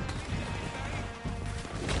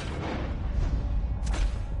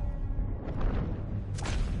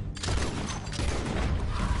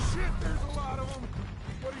 Shit, there's a lot of them!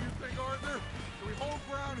 What do you think, Arthur? Do we hold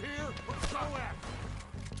ground here or go at them?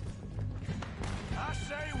 I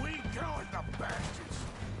say we go at the bastards!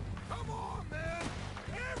 Come on, men!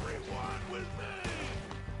 Everyone with me!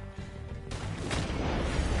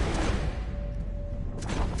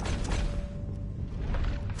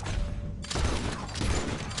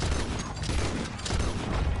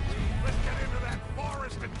 Let's get into that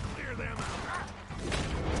forest and clear them out!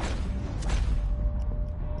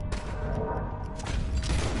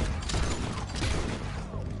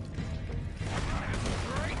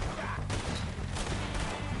 Great shot!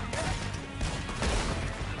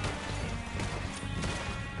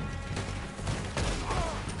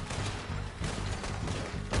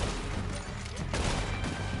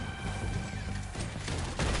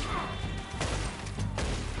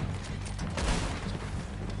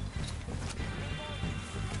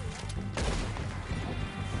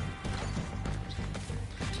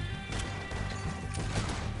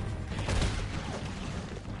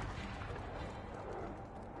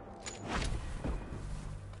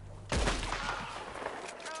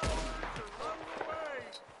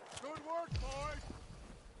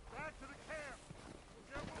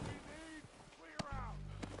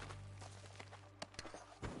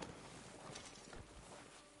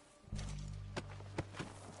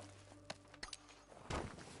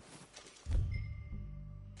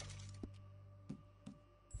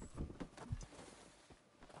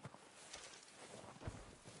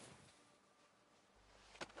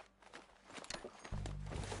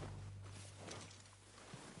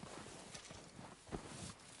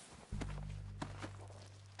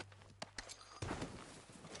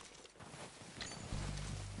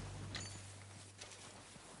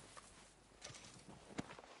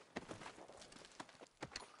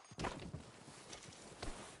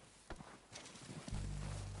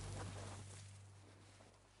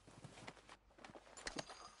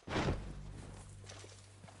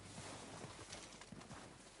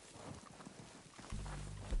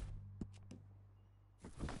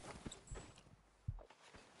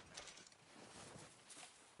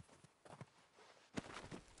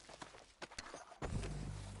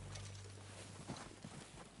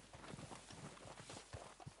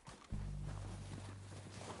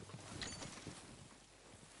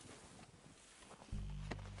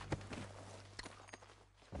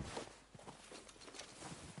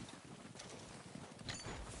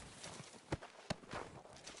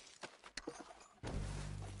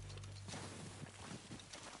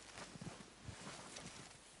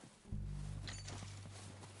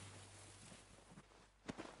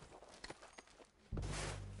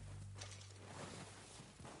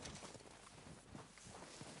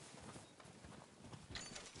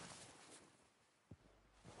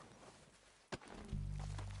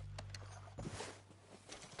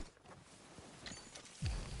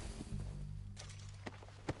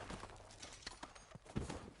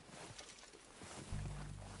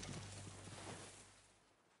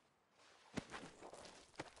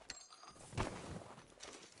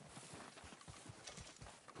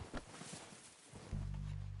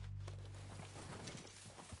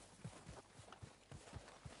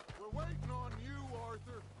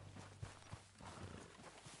 Arthur.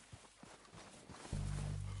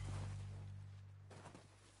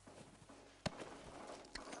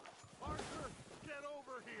 Arthur, get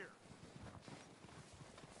over here.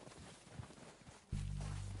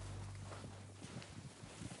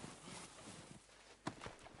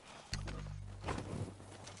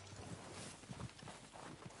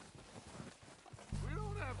 We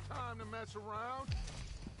don't have time to mess around.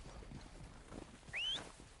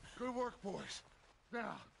 Good work, boys.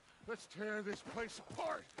 Now, let's tear this place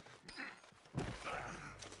apart.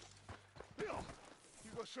 Bill,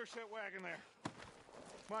 you go search that wagon there.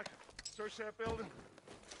 Mike, search that building.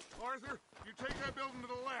 Arthur, you take that building to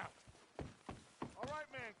the left. All right,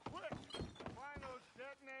 man, quick. Find those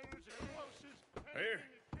detonators, explosives, Here.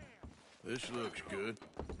 This looks good.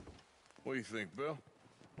 What do you think, Bill?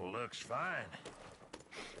 Well, looks fine.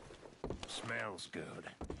 Smells good.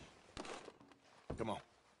 Come on.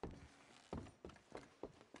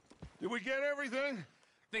 Did we get everything?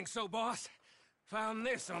 Think so, boss? Found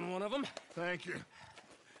this on one of them. Thank you.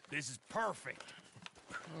 This is perfect.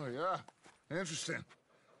 Oh, yeah? Interesting.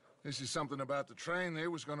 This is something about the train they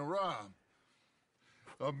was gonna rob.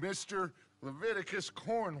 Of Mr. Leviticus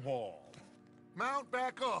Cornwall. Mount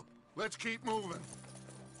back up. Let's keep moving.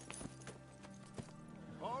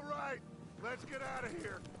 All right, let's get out of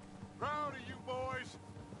here. Proud of you boys.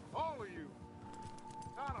 All of you.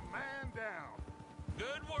 Not a man down.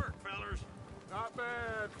 Good work, fellers. Not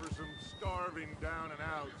bad for some starving down and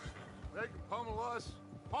outs. They can pummel us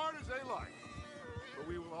hard as they like. But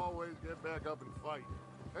we will always get back up and fight.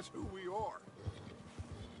 That's who we are.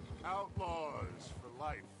 Outlaws for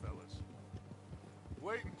life, fellas.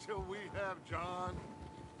 Wait until we have John,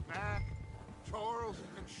 Mac, Charles,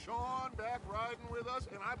 and Sean back riding with us,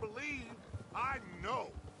 and I know,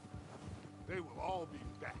 they will all be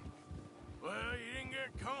back. Well, you didn't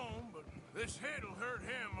get Combe, but this hit'll hurt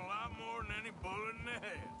him a lot more than any bullet in the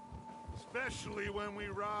head. Especially when we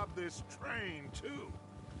rob this train, too.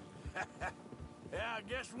 Yeah, I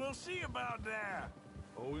guess we'll see about that.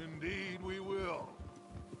 Oh, indeed we will.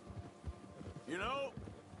 You know,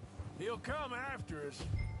 he'll come after us.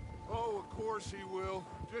 Oh, of course he will,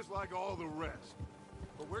 just like all the rest.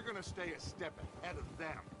 But we're gonna stay a step ahead of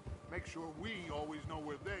them. Make sure we always know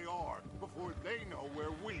where they are before they know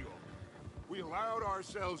where we are. We allowed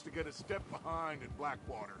ourselves to get a step behind in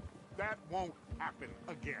Blackwater. That won't happen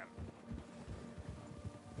again.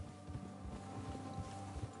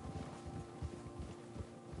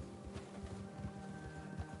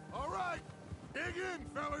 All right, dig in,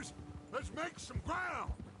 fellas. Let's make some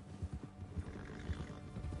ground.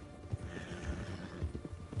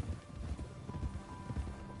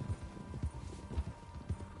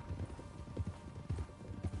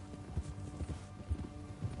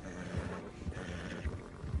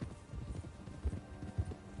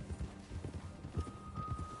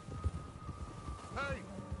 Hey,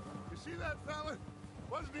 you see that fella?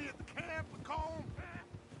 Wasn't he at the camp with Colm?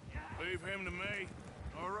 Leave him to me.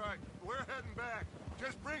 All right, we're heading back.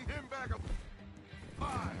 Just bring him back a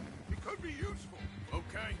pie. He could be useful.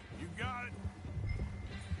 Okay, you got it.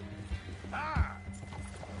 Ah!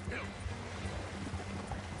 Hill.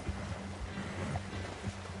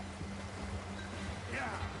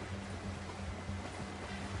 Yeah.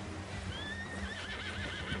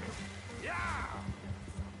 Yeah!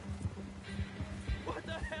 What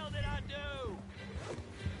the hell did I do?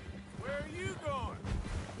 Where are you going?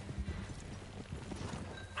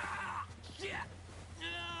 Ah! Shit!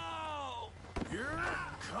 No! You're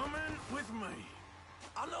coming with me.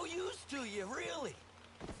 I'm no use to you, really.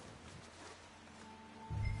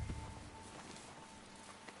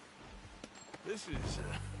 This is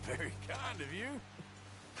very kind of you.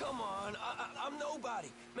 Come on, I'm nobody,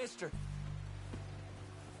 mister.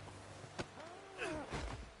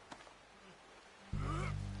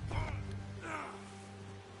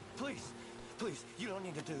 Please, please, you don't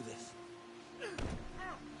need to do this.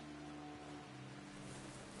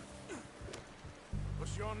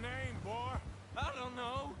 What's your name, boy? I don't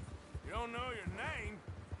know. You don't know your name?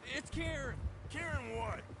 It's Kieran. Kieran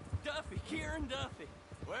what? Duffy, Kieran Duffy.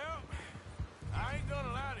 Well, I ain't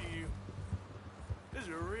gonna lie to you. This is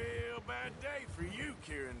a real bad day for you,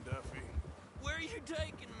 Kieran Duffy. Where are you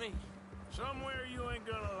taking me? Somewhere you ain't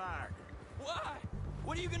gonna like. Why?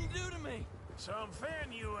 What are you gonna do to me?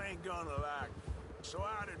 Something you ain't gonna like. So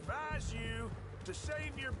I'd advise you to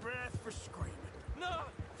save your breath for screaming. No,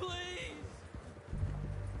 please!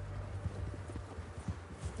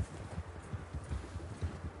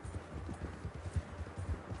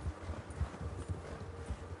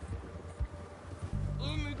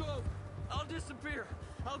 Let me go. I'll disappear.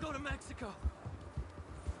 I'll go to Mexico.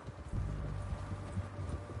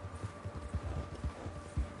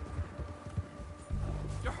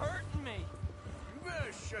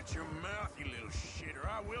 shut your mouth, you little shit, or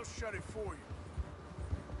I will shut it for you.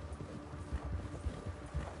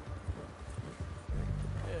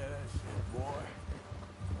 Yeah, that's it, boy.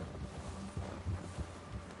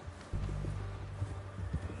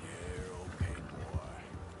 Yeah, you're okay, boy.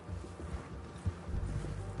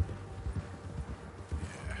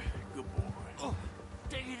 Yeah, good boy. Oh,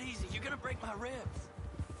 take it easy. You're gonna break my ribs.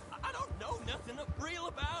 I don't know nothing real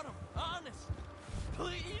about him. Honest.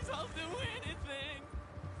 Please, I'll do anything.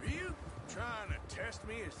 Are you trying to test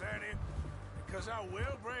me? Is that it? Because I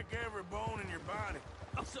will break every bone in your body.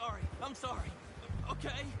 I'm sorry. I'm sorry.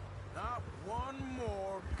 Okay? Not one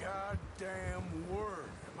more goddamn word.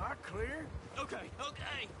 Am I clear? Okay,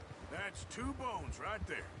 okay. That's 2 bones right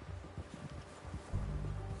there.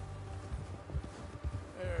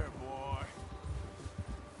 There, boy.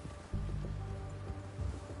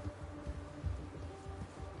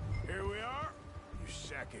 Here we are, you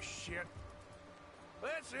sack of shit.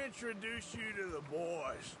 Let's introduce you to the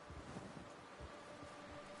boys.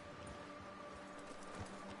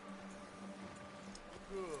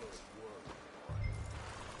 Good work, boy.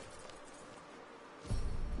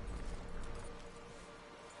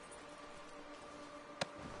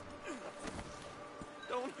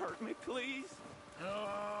 Don't hurt me, please.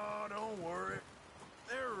 Oh, don't worry.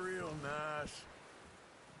 They're real nice.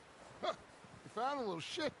 Huh. You found a little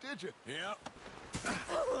shit, did you? Yep.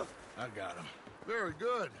 I got him. Very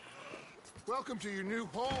good. Welcome to your new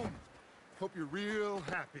home. Hope you're real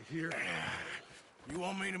happy here. You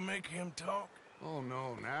want me to make him talk? Oh,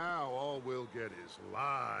 no. Now all we'll get is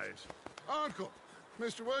lies. Uncle,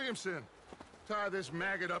 Mr. Williamson, tie this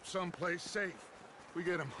maggot up someplace safe. We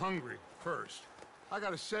get him hungry first. I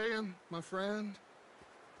got a saying, my friend.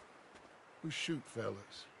 We shoot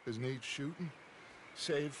fellas as need shooting,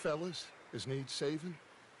 save fellas as need saving,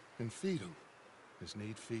 and feed 'em as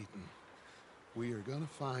need feeding. We are gonna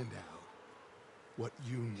find out what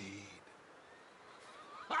you need.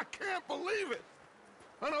 I can't believe it!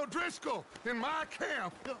 An O'Driscoll in my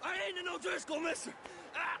camp! I ain't an O'Driscoll, mister!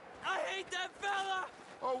 I hate that fella!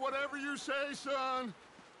 Oh, whatever you say, son.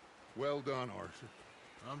 Well done, Arthur.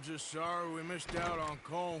 I'm just sorry we missed out on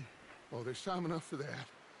Colm. Oh, there's time enough for that.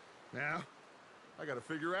 Now, I gotta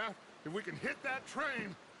figure out if we can hit that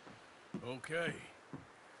train. Okay.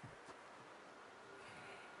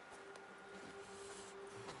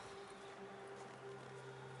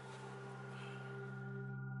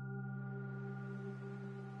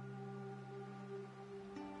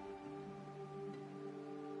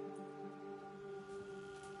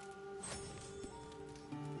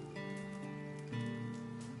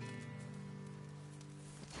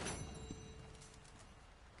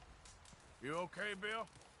 You okay, Bill?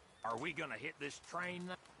 Are we gonna hit this train?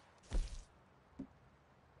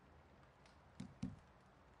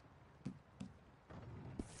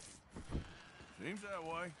 Seems that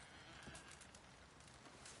way.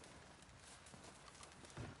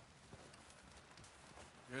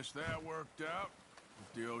 Guess that worked out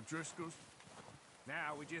with the O'Driscolls.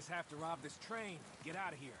 Now we just have to rob this train. Get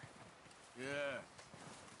out of here. Yeah.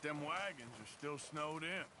 Them wagons are still snowed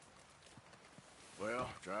in. Well,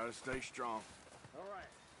 try to stay strong. All right.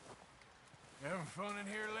 You having fun in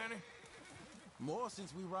here, Lenny? More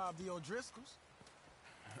since we robbed the O'Driscolls.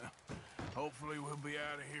 Hopefully we'll be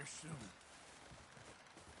out of here soon.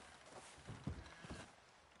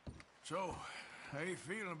 So, how you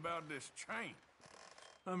feeling about this train?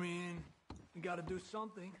 I mean, you gotta do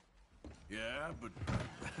something. Yeah, but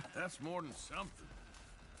that's more than something.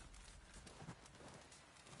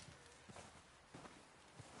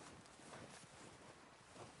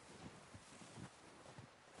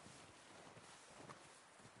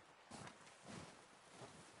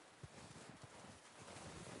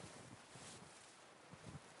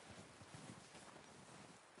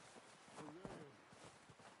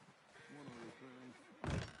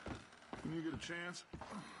 When you get a chance,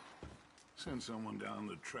 send someone down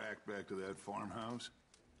the track back to that farmhouse.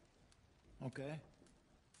 Okay.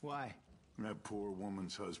 Why? That poor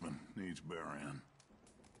woman's husband needs burying.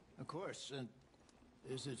 Of course. And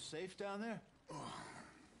is it safe down there?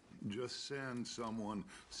 Just send someone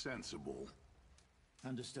sensible.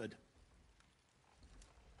 Understood.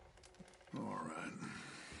 All right.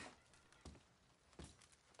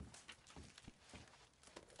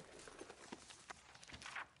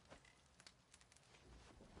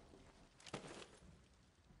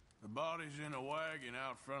 The body's in a wagon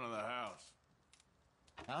out front of the house.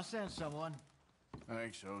 I'll send someone.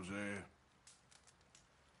 Thanks, Hosea.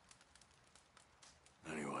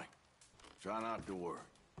 Anyway, try not to worry.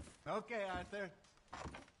 Okay, Arthur.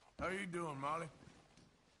 How you doing, Molly?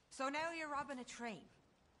 So now you're robbing a train.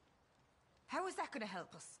 How is that gonna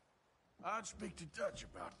help us? I'd speak to Dutch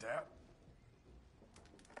about that.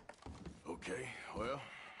 Okay, well,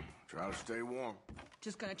 try to stay warm.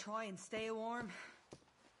 Just gonna try and stay warm?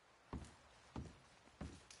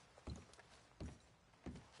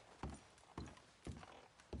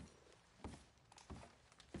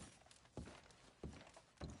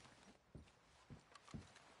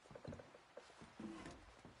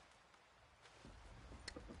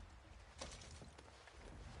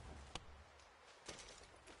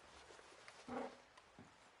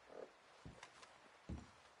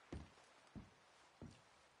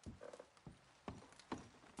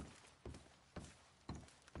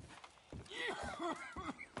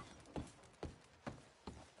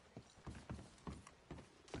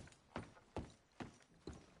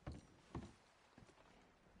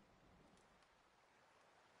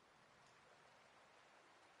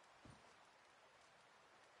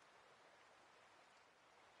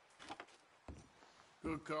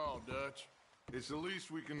 Good call, Dutch. It's the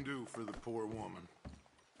least we can do for the poor woman.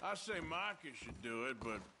 I say Micah should do it,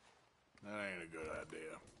 but that ain't a good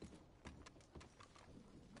idea.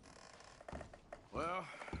 Well,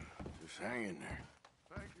 just hang in there.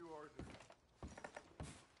 Thank you, Arthur.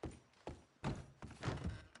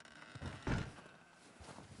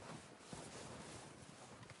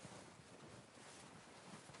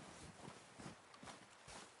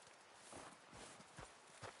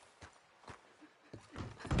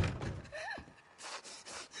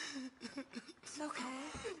 It's okay.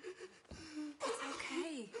 It's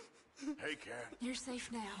okay. Hey, Cat. You're safe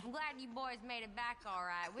now. I'm glad you boys made it back all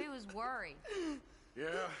right. We was worried. Yeah,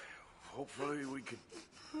 hopefully we can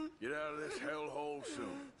get out of this hellhole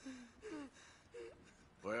soon.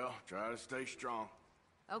 Well, try to stay strong.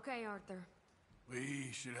 Okay, Arthur. We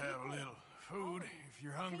should have a little food if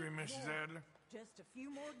you're hungry, Mrs. Adler. Just a few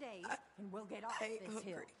more days, and we'll get off this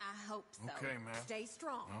hill. I hope so. Okay, ma'am. Stay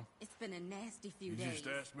strong. Well, It's been a nasty few you days. just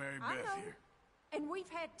asked Mary I Beth know. here. And we've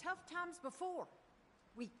had tough times before.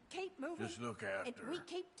 We keep moving. Just look after and we her.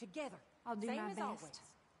 keep together. I'll do Same my as best. always.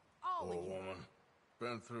 All Poor of you. woman.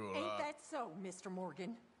 Been through a Ain't lot. that so, Mr.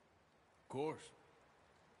 Morgan? Of course.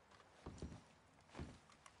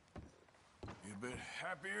 You a bit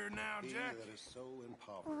happier now, He Jack? that is so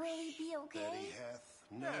impoverished Will he be okay? that he hath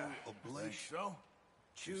no Yeah, I think oblation so.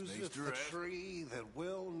 Just needs chooseth to the rest. tree that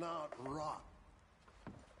will not rot.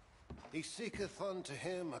 He seeketh unto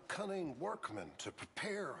him a cunning workman to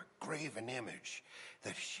prepare a graven image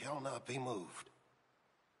that shall not be moved.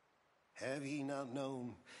 Have ye not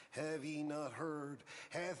known? Have ye not heard?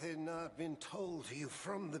 Hath it not been told to you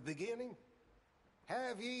from the beginning?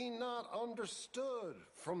 Have ye not understood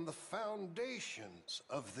from the foundations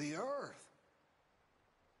of the earth?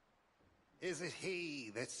 Is it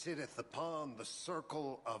he that sitteth upon the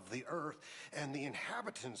circle of the earth, and the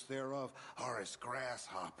inhabitants thereof are as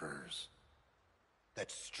grasshoppers, that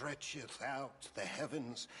stretcheth out the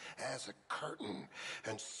heavens as a curtain,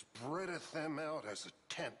 and spreadeth them out as a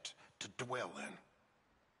tent to dwell in,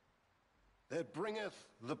 that bringeth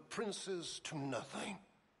the princes to nothing?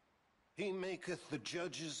 He maketh the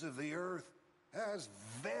judges of the earth as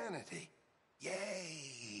vanity.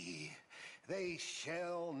 Yea, they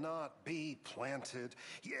shall not be planted.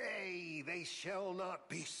 Yea, they shall not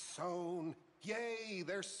be sown. Yea,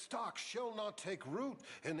 their stock shall not take root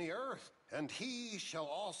in the earth. And he shall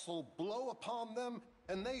also blow upon them,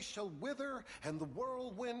 and they shall wither, and the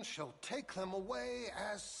whirlwind shall take them away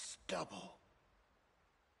as stubble.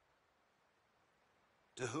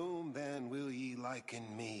 To whom then will ye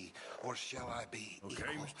liken me, or shall I be Okay,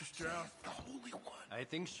 equal, Mr. Strauss? saith the Holy One? I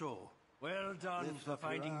think so. Well done Lift for up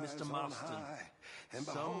your finding eyes Mr. on Marston. high, and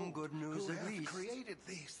Some behold, good news who at hath least. created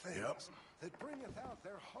these things, Yep. that bringeth out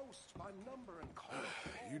their host by number and call.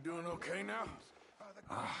 You doing okay now?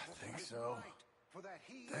 I think so. For that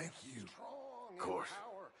he Thank is you. strong Of course. in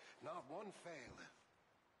power, not one faileth.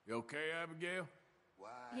 You okay, Abigail? Why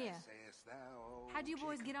Yeah. sayest thou, O How'd you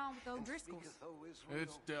boys Jacob, get on with the and O'Driscolls? speaketh, O Israel,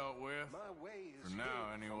 It's dealt with. my way is For now,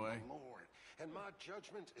 hid anyway. from the Lord, and my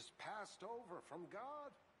judgment is passed over from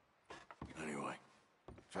God. Anyway,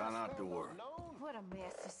 try not to worry. What a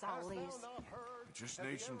mess this all is. We just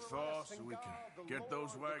need some thaw so we can get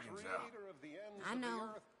those wagons out. I know.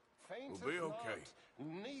 We'll be okay.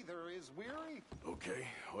 Neither is weary. Okay,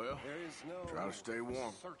 well, There is no try to stay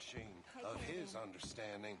warm. searching of his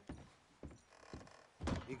understanding.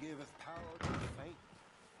 He giveth power to the faint.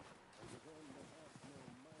 And to them that have no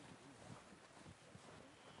might.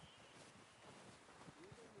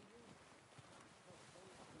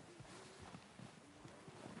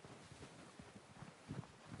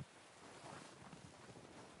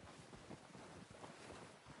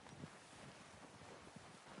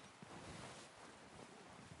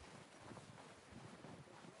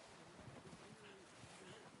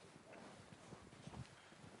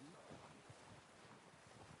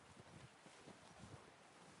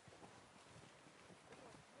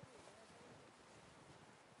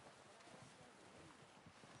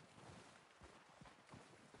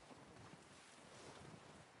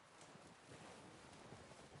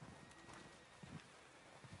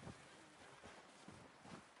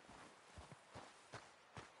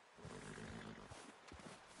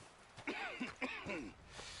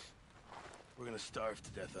 starve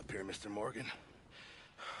to death up here, Mr. Morgan.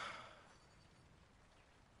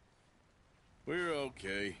 We're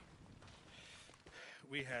okay.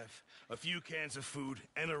 We have a few cans of food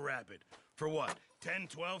and a rabbit. For what, 10,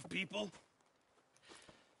 12 people?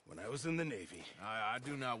 When I was in the Navy... I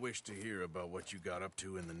do not wish to hear about what you got up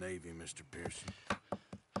to in the Navy, Mr. Pearson.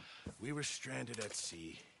 We were stranded at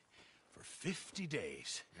sea for 50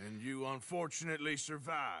 days. And you unfortunately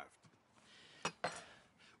survived.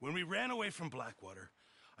 When we ran away from Blackwater,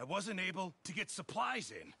 I wasn't able to get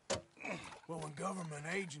supplies in. Well, when government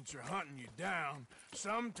agents are hunting you down,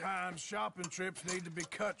 sometimes shopping trips need to be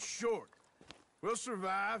cut short. We'll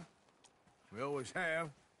survive. We always have.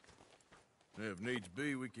 If needs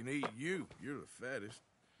be, we can eat you. You're the fattest.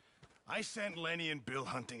 I sent Lenny and Bill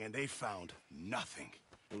hunting, and they found nothing.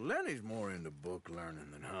 Well, Lenny's more into book learning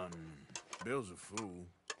than hunting. Bill's a fool.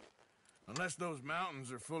 Unless those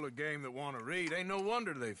mountains are full of game that want to read, ain't no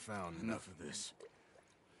wonder they found Enough of this.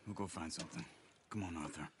 We'll go find something. Come on,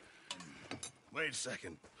 Arthur. Wait a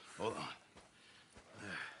second. Hold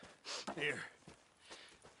on. Here.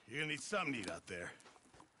 You're gonna need something to eat out there.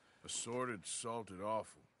 Assorted, salted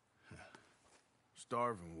offal.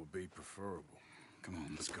 Starving would be preferable. Come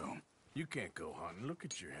on, let's go. You can't go hunting. Look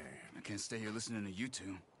at your hand. I can't stay here listening to you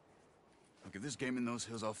two. Look, if there's game in those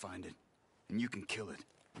hills, I'll find it. And you can kill it.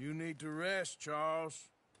 You need to rest, Charles.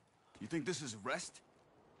 You think this is rest?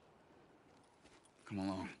 Come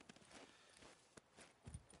along.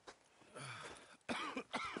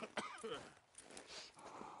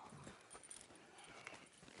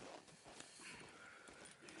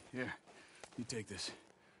 Here, you take this.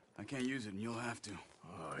 I can't use it, and you'll have to.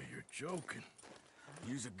 Oh, you're joking.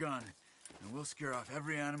 Use a gun, and we'll scare off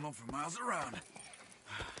every animal for miles around.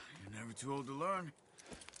 You're never too old to learn,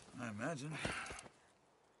 I imagine.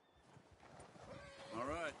 All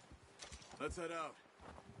right, let's head out.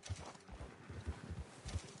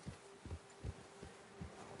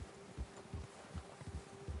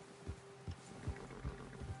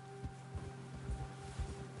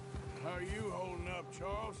 How are you holding up,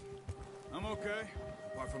 Charles? I'm okay,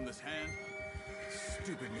 apart from this hand.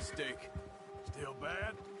 Stupid mistake. Still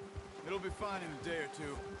bad? It'll be fine in a day or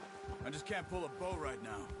two. I just can't pull a bow right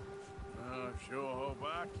now. I sure hope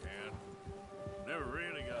I can. Never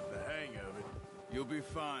really got the hang of it. You'll be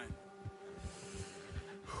fine.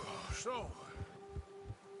 So,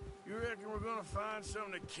 you reckon we're gonna find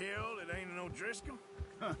something to kill that ain't an O'Driscoll?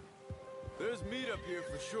 Huh. There's meat up here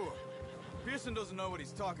for sure. Pearson doesn't know what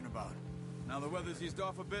he's talking about. Now the weather's eased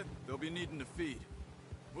off a bit, they'll be needing to feed.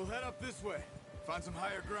 We'll head up this way, find some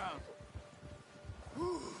higher ground.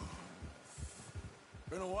 Whew.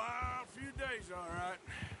 Been a wild few days, all right.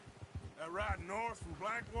 That ride north from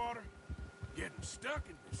Blackwater, getting stuck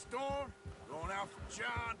in the storm, going out for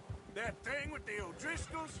John, that thing with the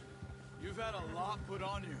O'Driscolls. You've had a lot put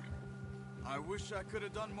on you. I wish I could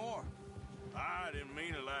have done more. I didn't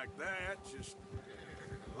mean it like that, just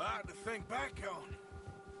a lot to think back on.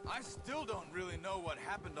 I still don't really know what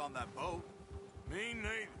happened on that boat. Me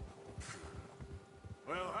neither.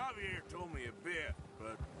 Well, Javier told me a bit,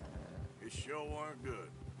 but it sure weren't good.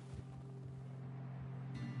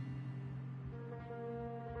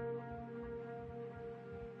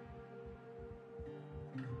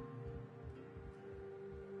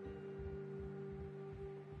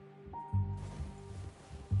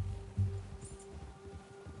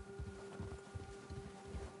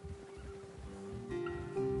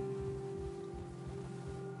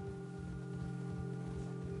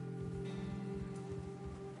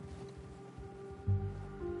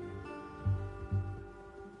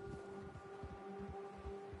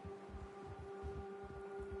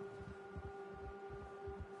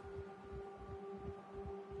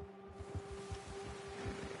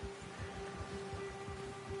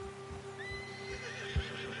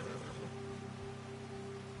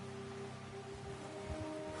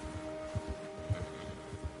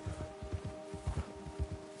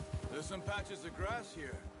 There's some patches of grass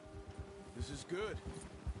here. This is good.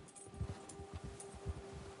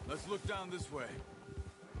 Let's look down this way.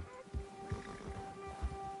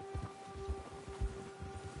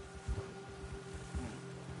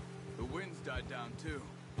 The wind's died down too.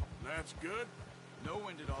 That's good. No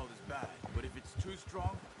wind at all is bad, but if it's too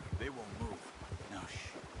strong, they won't move. Now shh.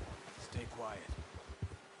 Stay quiet.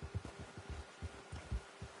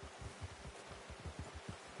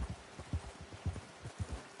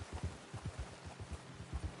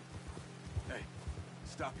 Hey,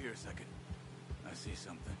 stop here a second. I see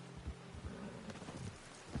something.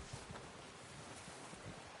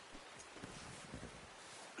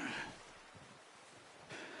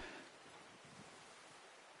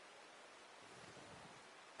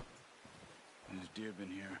 deer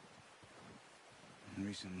been here. And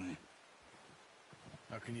recently.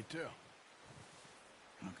 How can you tell?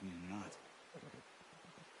 How can you not?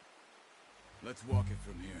 Let's walk it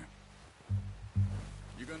from here.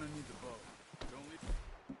 You're gonna need the bow. Don't leave.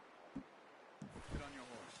 Get on your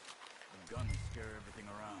horse. The gun will scare everything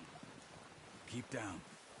around. Keep down.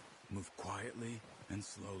 Move quietly and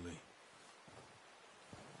slowly.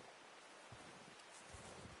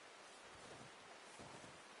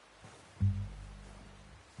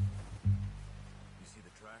 You see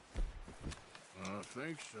the track? I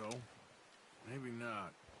think so. Maybe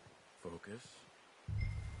not. Focus.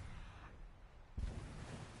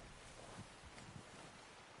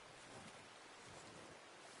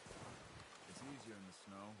 It's easier in the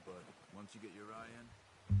snow, but once you get your eye in,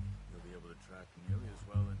 you'll be able to track nearly as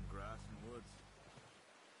well in grass and woods.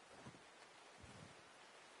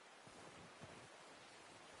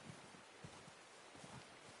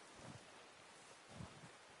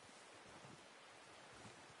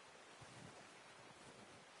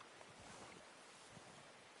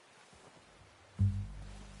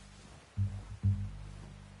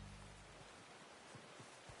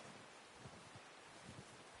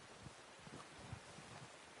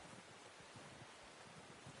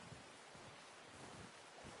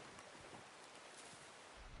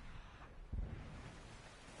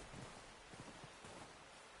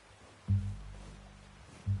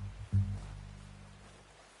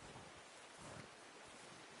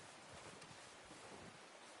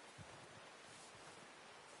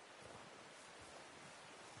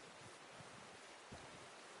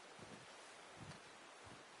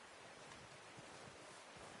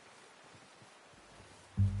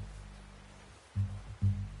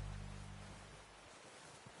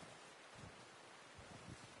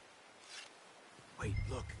 Wait,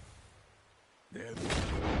 look. There. Nice.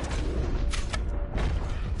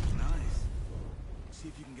 See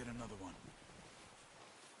if you can get another one.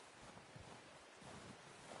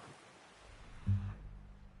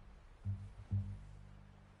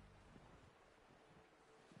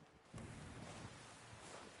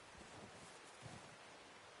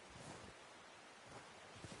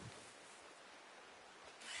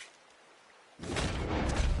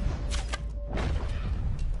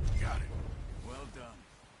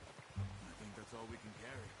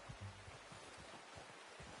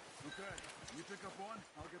 Okay, you pick up one,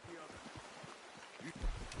 I'll get the other.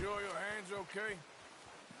 Sure your hand's okay?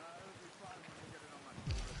 It'll be fine when you get it on my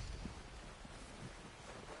shoulder.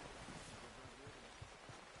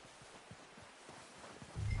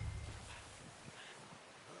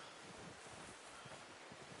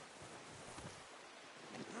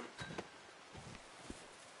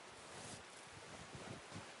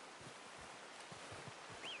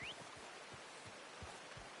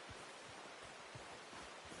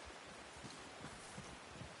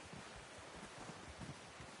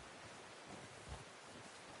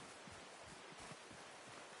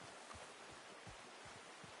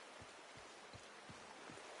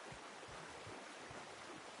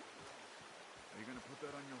 Are you gonna put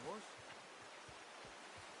that on your horse?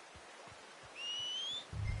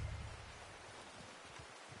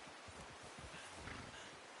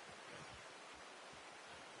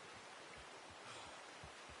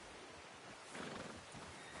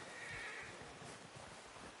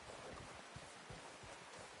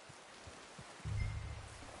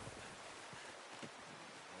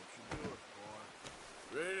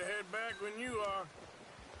 Ready to head back when you are.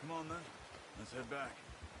 Come on then, let's head back.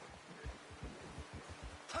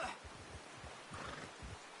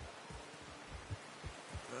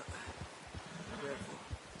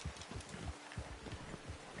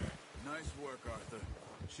 Nice work, Arthur.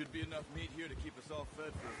 Should be enough meat here to keep us all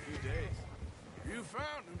fed for a few days. You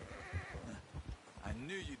found him. I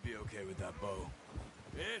knew you'd be okay with that bow.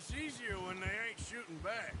 Yeah, it's easier when they ain't shooting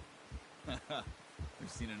back.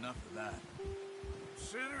 We've seen enough of that.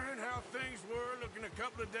 Considering how things were looking a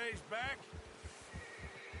couple of days back,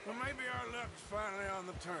 well, maybe our luck's finally on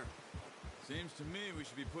the turn. Seems to me we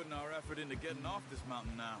should be putting our effort into getting off this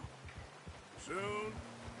mountain now. Soon.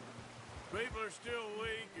 People are still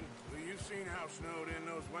weak, and well, you've seen how snowed in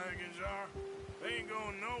those wagons are. They ain't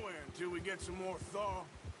going nowhere until we get some more thaw.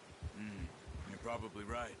 You're probably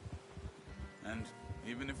right. And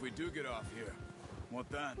even if we do get off here, what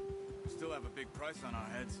then? We still have a big price on our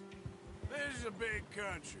heads. This is a big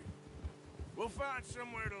country. We'll find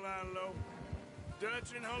somewhere to lie low.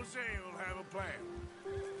 Dutch and Jose will have a plan.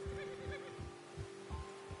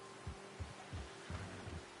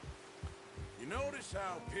 You notice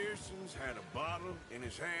how Pearson's had a bottle in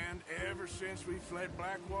his hand ever since we fled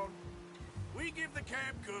Blackwater? We give the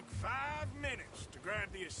camp cook 5 minutes to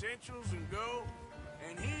grab the essentials and go,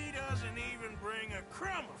 And he doesn't even bring a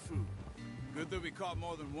crumb of food. Good that we caught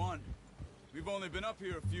more than one. We've only been up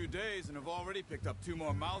here a few days and have already picked up 2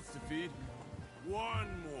 more mouths to feed.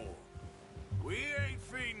 One more. We ain't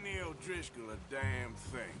feeding the O'Driscoll a damn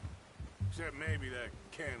thing. Except maybe that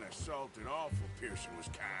can of salted offal Pearson was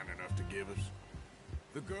kind enough to give us.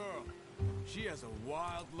 The girl. She has a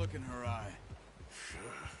wild look in her eye.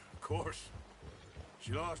 Of course.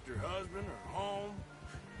 She lost her husband, her home,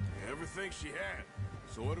 everything she had.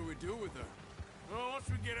 So what do we do with her? Well, once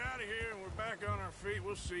we get out of here and we're back on our feet,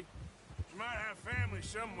 we'll see. She might have family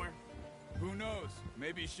somewhere. Who knows?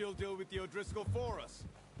 Maybe she'll deal with the O'Driscoll for us.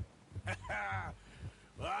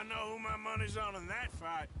 Well, I know who my money's on in that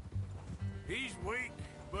fight. He's weak,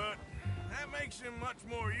 but that makes him much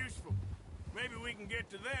more useful. Maybe we can get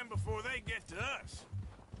to them before they get to us.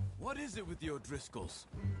 What is it with the O'Driscolls?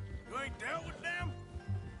 You ain't dealt with them?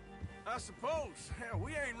 I suppose. Hell,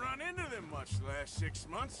 we ain't run into them much the last 6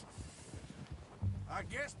 months. I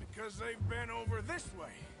guess because they've been over this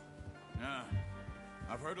way. Yeah.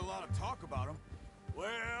 I've heard a lot of talk about them.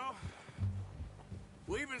 Well,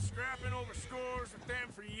 we've been scrapping over scores with them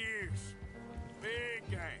for years. Big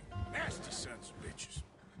gang. Nasty sons of bitches.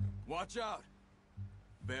 Watch out.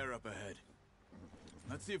 Bear up ahead.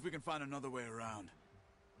 Let's see if we can find another way around.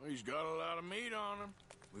 Well, he's got a lot of meat on him.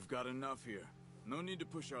 We've got enough here. No need to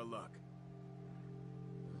push our luck.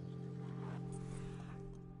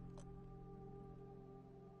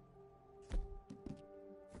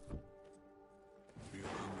 You're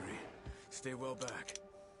hungry. Stay well back.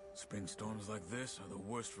 Spring storms like this are the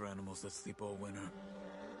worst for animals that sleep all winter.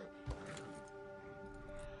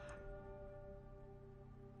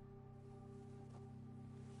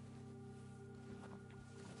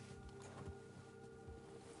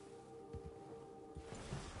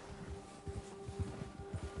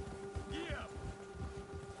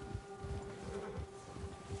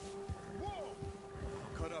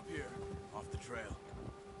 Cut up here, off the trail.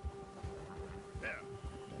 Yeah.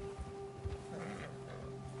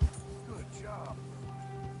 Good job.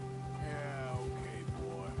 Yeah, okay,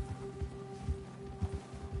 boy.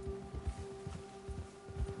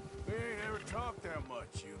 We ain't ever talked that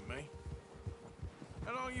much, you and me.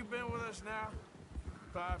 How long you been with us now?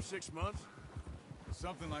 5, 6 months?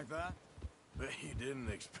 Something like that? Bet you didn't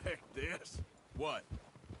expect this. What?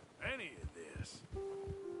 Any of this.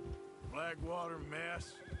 Blackwater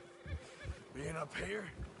mess. Being up here?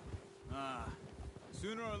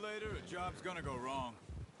 Sooner or later, a job's gonna go wrong.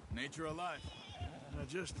 Nature of life. I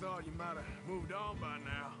just thought you might have moved on by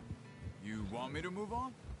now. You want me to move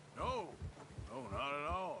on? No. No, not at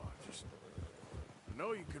all. I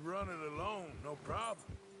know you could run it alone, no problem.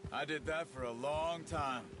 I did that for a long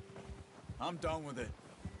time. I'm done with it.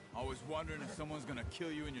 Always wondering if someone's gonna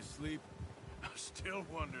kill you in your sleep. I still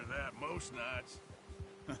wonder that most nights.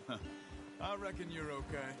 I reckon you're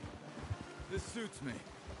okay. This suits me.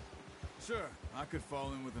 Sure, I could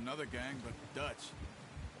fall in with another gang, but Dutch...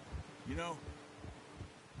 You know,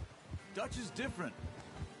 Dutch is different.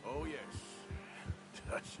 Oh, yes.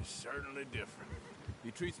 Dutch is certainly different. He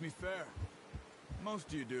treats me fair. Most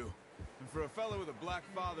of you do. And for a fellow with a black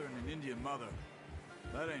father and an Indian mother,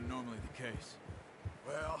 that ain't normally the case.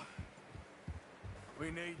 Well, we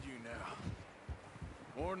need you now.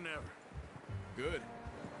 More than ever. Good.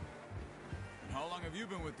 And how long have you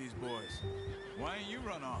been with these boys? Why ain't you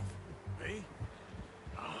run off? Me?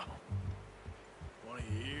 Oh, 20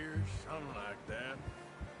 years, something like that.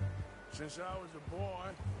 Since I was a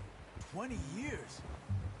boy. 20 years?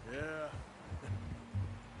 Yeah.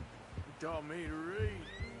 He taught me to read.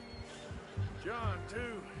 John,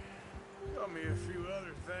 too. Taught me a few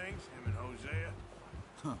other things, him and Hosea.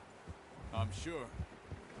 Huh. I'm sure.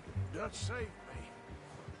 Dutch saved me.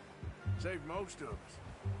 Saved most of us.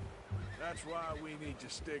 That's why we need to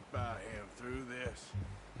stick by him through this.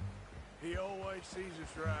 He always sees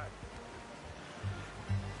us right.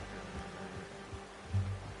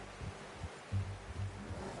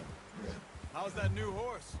 How's that new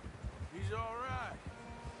horse? He's all right.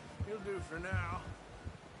 He'll do for now.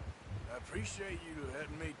 I appreciate you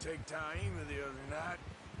letting me take Taima the other night.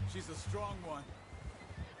 She's a strong one.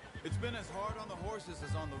 It's been as hard on the horses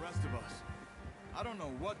as on the rest of us. I don't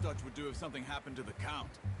know what Dutch would do if something happened to the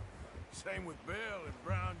Count. Same with Bill and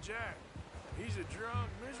Brown Jack. He's a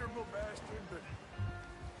drunk, miserable bastard, but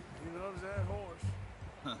he loves that horse.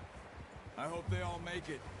 Huh. I hope they all make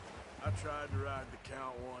it. I tried to ride the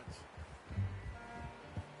Count once.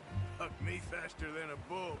 Hucked me faster than a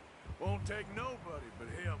bull. Won't take nobody but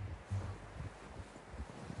him.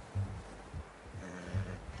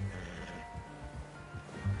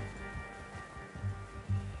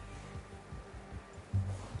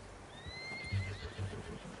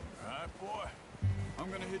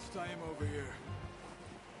 hitch tie him over here.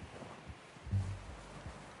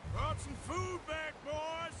 Brought some food back,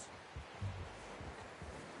 boys!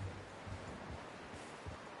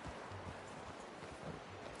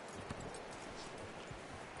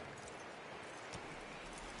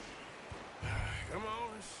 Come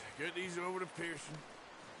on, let's get these over to Pearson.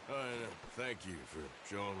 Oh, and thank you for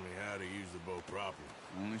showing me how to use the bow properly.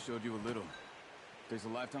 I only showed you a little. Takes a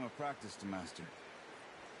lifetime of practice to master.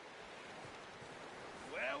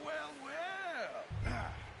 Well.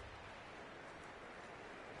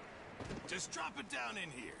 Just drop it down in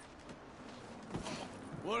here.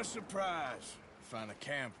 What a surprise. Find a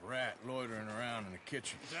camp rat loitering around in the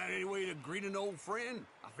kitchen. Is that any way to greet an old friend?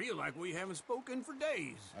 I feel like we haven't spoken for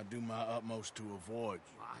days. I do my utmost to avoid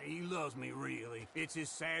you. He loves me, really. It's his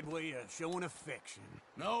sad way of showing affection.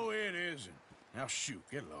 No, it isn't. Now shoot,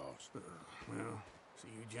 get lost. Well, see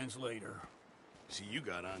you gents later. See, you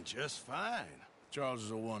got on just fine. Charles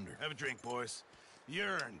is a wonder. Have a drink, boys. You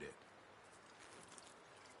earned it.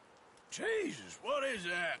 Jesus, what is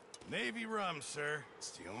that? Navy rum, sir.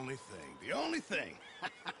 It's the only thing. The only thing.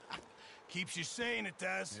 Keeps you sane, it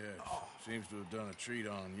does. Yes. Seems to have done a treat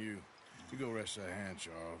on you. You go rest that hand,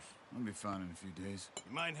 Charles. I'll be fine in a few days.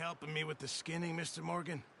 You mind helping me with the skinning, Mr.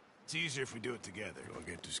 Morgan? It's easier if we do it together. Do I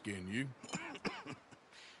get to skin you?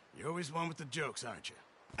 You're always one with the jokes, aren't you?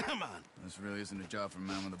 Come on. This really isn't a job for a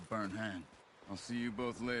man with a burnt hand. I'll see you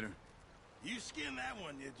both later. You skin that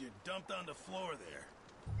one you dumped on the floor there.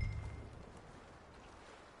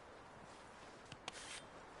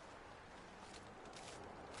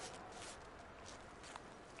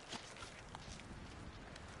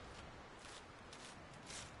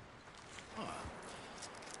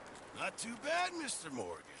 Not too bad, Mr.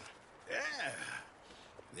 Morgan. Yeah.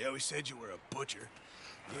 They always said you were a butcher.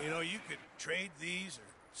 You know, you could trade these or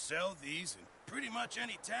sell these in pretty much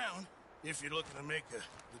any town. If you're looking to make a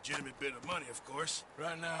legitimate bit of money, of course.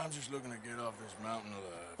 Right now, I'm just looking to get off this mountain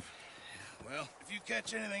alive. Well, if you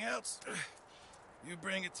catch anything else, you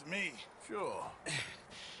bring it to me. Sure.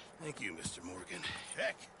 Thank you, Mr. Morgan.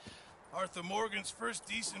 Heck, Arthur Morgan's first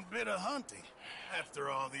decent bit of hunting after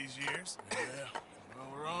all these years. Yeah. Well,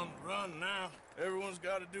 we're on the run now. Everyone's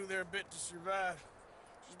got to do their bit to survive.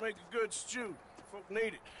 Just make a good stew. Folk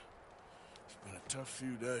need it. It's been a tough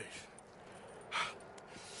few days.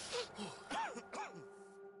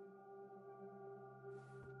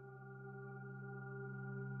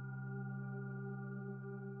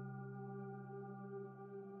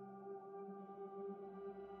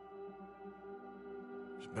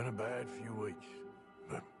 It's been a bad few weeks,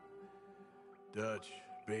 but Dutch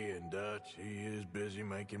being Dutch, he is busy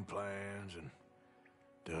making plans, and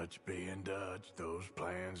Dutch being Dutch, those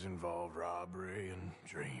plans involve robbery and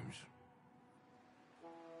dreams.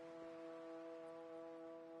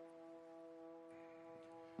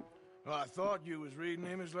 Well, I thought you was reading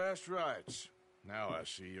him his last rites. Now I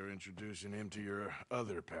see you're introducing him to your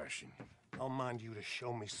other passion. I'll mind you to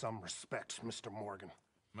show me some respect, Mr. Morgan.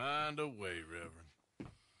 Mind away, Reverend.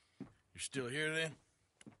 You still here, then?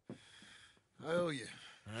 I owe you.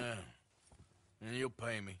 Yeah. And you'll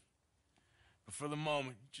pay me. But for the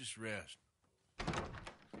moment, just rest.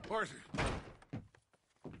 Arthur,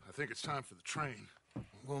 I think it's time for the train.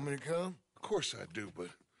 Want me to come? Of course I do, but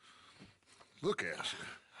look at you.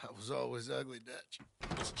 I was always ugly, Dutch.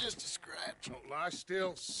 It's just a scratch. Don't lie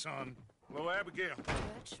still, son. Hello, Abigail.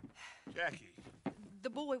 Dutch, Jackie. the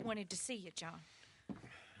boy wanted to see you, John.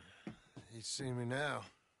 He's seen me now.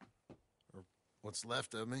 Or what's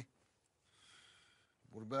left of me.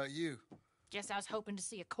 What about you? Guess I was hoping to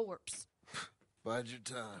see a corpse. Bide your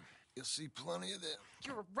time. You'll see plenty of them.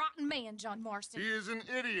 You're a rotten man, John Marston. He is an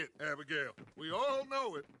idiot, Abigail. We all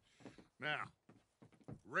know it. Now,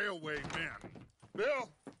 railway men. Bill,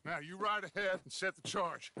 now you ride ahead and set the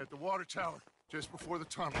charge at the water tower just before the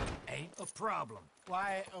tunnel. Ain't a problem.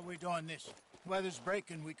 Why are we doing this? Weather's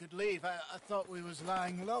breaking. We could leave. I thought we was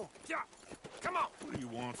lying low. Yeah, come on. What do you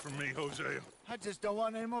want from me, Hosea? I just don't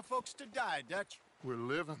want any more folks to die, Dutch. We're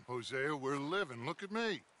living, Hosea. We're living. Look at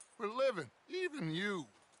me. We're living. Even you.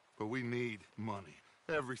 But we need money.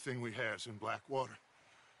 Everything we has in Blackwater.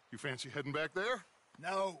 You fancy heading back there?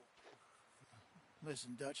 No.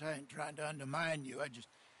 Listen, Dutch, I ain't trying to undermine you. I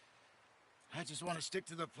just want to stick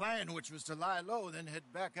to the plan, which was to lie low, then head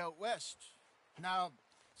back out west. Now,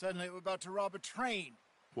 suddenly we're about to rob a train.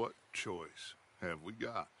 What choice have we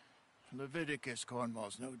got? Leviticus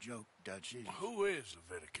Cornwall's no joke, Dutch. Who is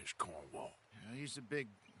Leviticus Cornwall? He's a big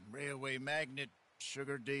railway magnate,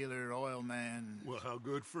 sugar dealer, oil man. Well, how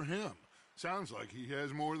good for him. Sounds like he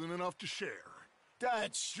has more than enough to share.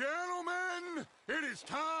 Dutch! Gentlemen, it is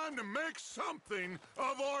time to make something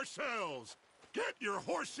of ourselves. Get your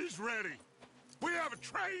horses ready! We have a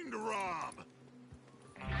train to rob!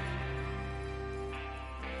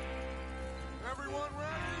 Everyone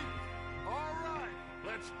ready? All right,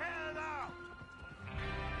 let's head out!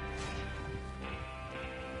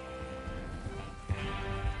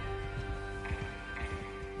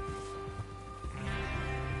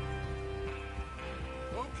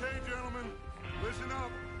 Okay, gentlemen, listen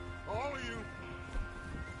up, all of you.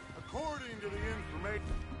 According to the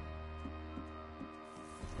information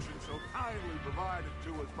so kindly provided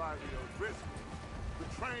to us by the O'Driscolls,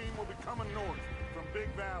 the train will be coming north from Big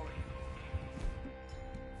Valley.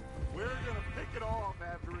 We're gonna pick it off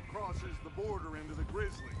after it crosses the border into the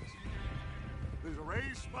Grizzlies. There's a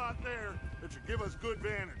raised spot there that should give us good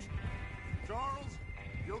vantage. Charles,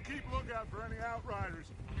 you'll keep lookout for any outriders.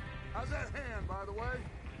 How's that hand, by the way?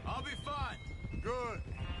 I'll be fine. Good.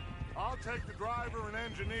 I'll take the driver and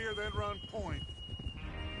engineer, then run point.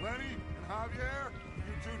 Lenny and Javier,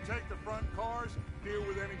 you two take the front cars, deal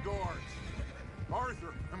with any guards.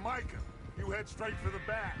 Arthur and Micah, you head straight for the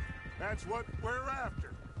back. That's what we're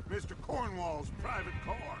after. Mr. Cornwall's private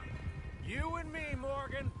car. You and me,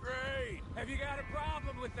 Morgan. Great. Have you got a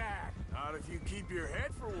problem with that? Not if you keep your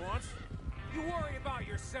head for once. You worry about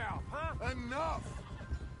yourself, huh? Enough!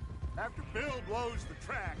 After Bill blows the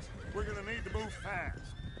tracks, we're gonna need to move fast.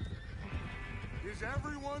 Is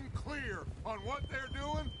everyone clear on what they're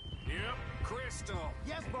doing? Yep, crystal.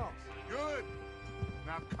 Yes, boss. Good.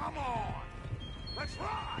 Now come on. Let's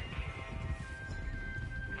ride!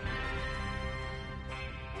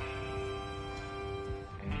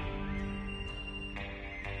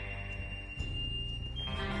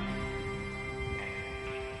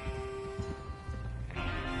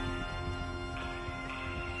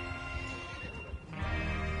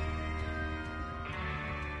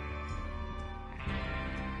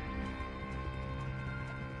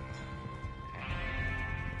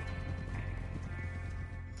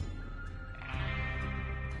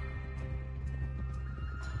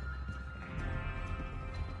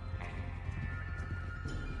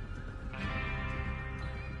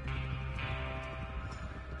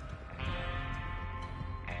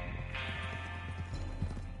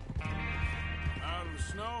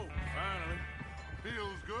 Snow, finally.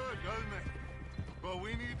 Feels good, doesn't it? But we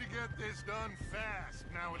need to get this done fast,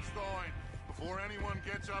 now it's thawing, before anyone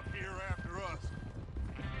gets up here after us.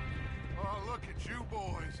 Oh, look at you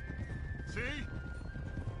boys. See?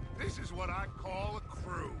 This is what I call a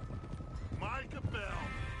crew. Micah Bell,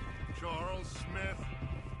 Charles Smith,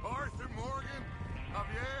 Arthur Morgan,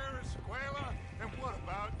 Javier Escuela, and what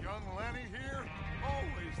about young Lenny here?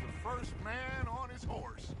 Always the first man on his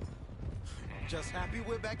horse. Just happy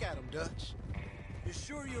we're back at 'em, Dutch. You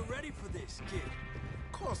sure you're ready for this, kid?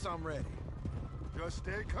 Of course I'm ready. Just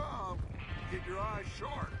stay calm. Keep your eyes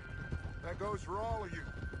sharp. That goes for all of you.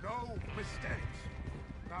 No mistakes.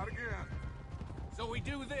 Not again. So we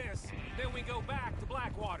do this, then we go back to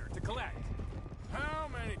Blackwater to collect. How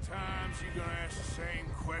many times you gonna ask the same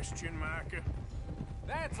question, Micah?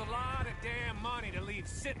 That's a lot of damn money to leave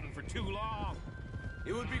sitting for too long.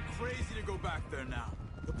 It would be crazy to go back there now.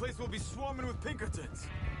 The place will be swarming with Pinkertons.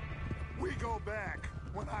 We go back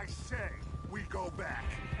when I say we go back,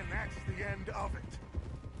 and that's the end of it.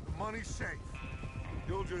 The money's safe.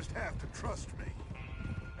 You'll just have to trust me.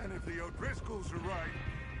 And if the O'Driscolls are right,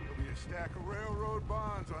 there'll be a stack of railroad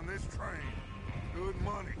bonds on this train. Good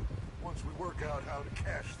money, once we work out how to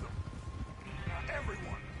cash them. Now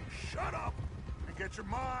everyone, shut up and get your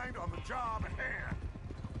mind on the job at hand.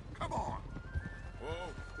 Come on.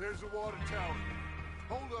 Whoa, there's the water tower.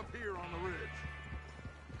 Hold up here on the ridge.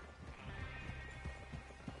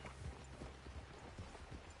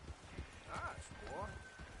 Nice,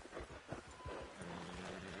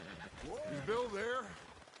 boy. Is Bill there?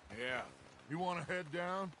 Yeah. You want to head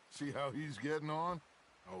down? See how he's getting on?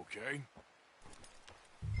 Okay.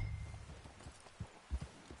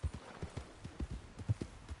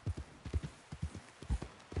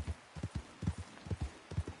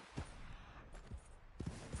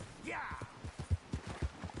 Yeah!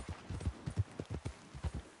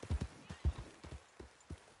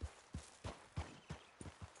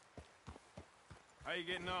 How you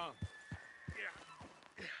getting on?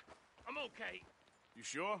 Yeah. I'm okay. You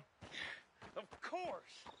sure? Of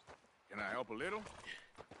course. Can I help a little?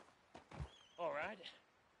 All right.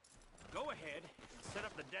 Go ahead and set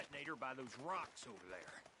up the detonator by those rocks over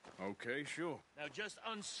there. Okay, sure. Now just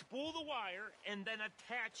unspool the wire and then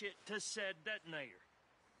attach it to said detonator.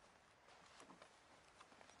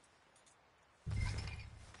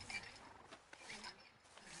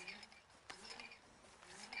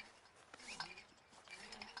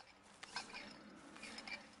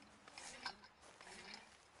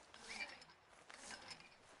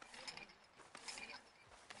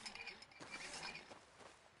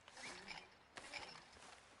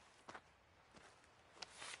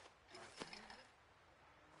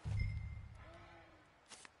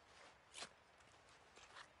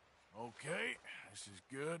 Okay, this is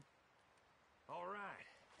good. All right.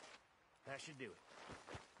 That should do it.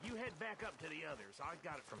 You head back up to the others. I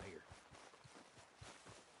got it from here.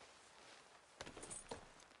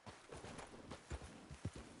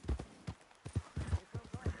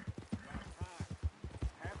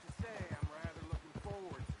 Have to say, I'm rather looking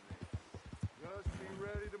forward to this. Just be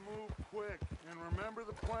ready to move quick, and remember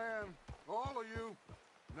the plan. All of you,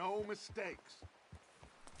 no mistakes.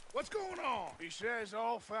 What's going on? He says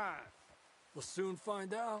all fine. We'll soon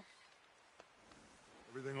find out.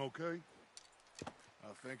 Everything okay?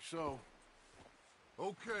 I think so.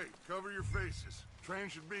 Okay, cover your faces. Train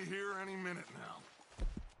should be here any minute now.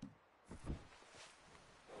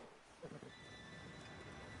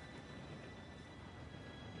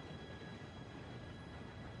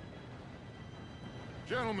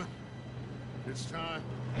 Gentlemen, it's time.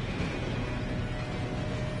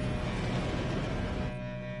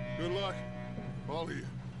 Good luck, all of you.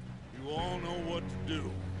 You all know what to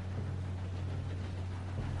do.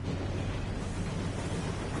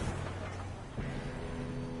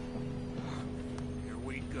 Here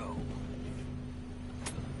we go.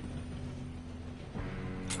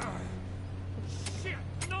 Shit!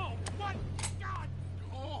 No! What? God!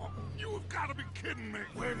 Oh, you have got to be kidding me.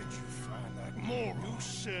 Where did you find that moron? You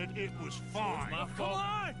said it was fine. My Come fault.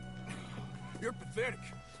 on! You're pathetic.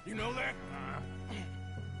 You know that?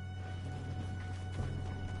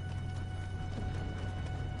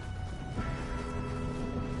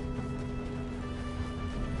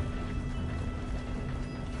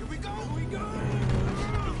 Here we go! Here we go!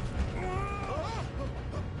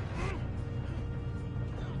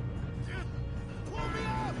 Pull me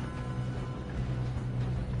up!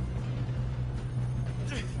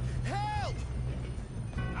 Help!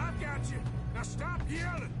 I've got you. Now stop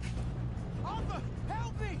yelling. Arthur,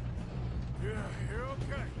 help me! Yeah, you're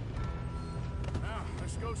okay. Now,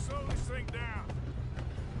 let's go slow this thing down.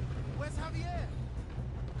 Where's Javier?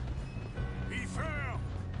 He fell.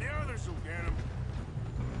 The others will get him.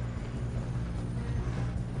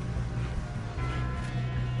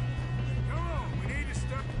 Come on, we need to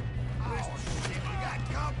stop this. Oh, shit, we got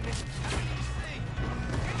company. Easy.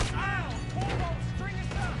 Get down! Corvo, string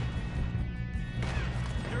us up!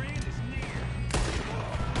 Your end is near.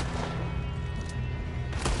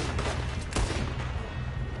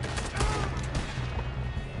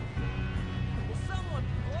 Will someone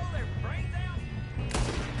blow their brains out?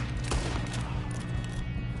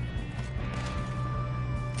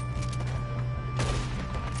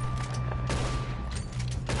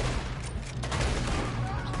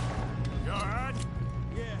 You all right?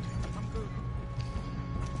 Yeah, I'm good.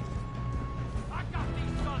 I got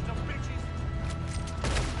these sons of bitches!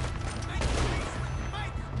 Make peace with the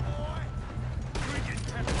maker, boy! Drink it,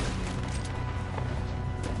 Pepper.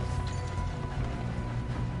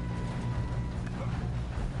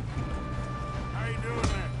 How you doing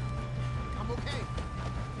there? I'm okay.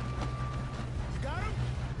 You got him?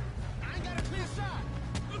 I ain't got a clear shot.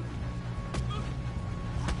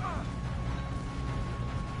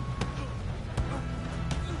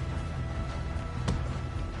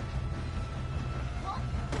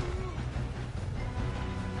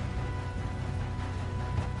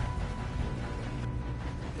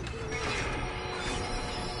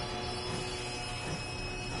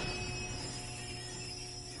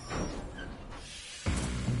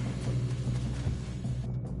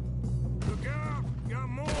 Look out! Got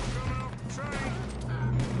more coming off the train.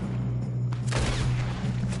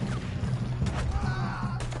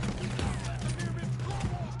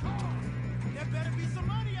 There better be some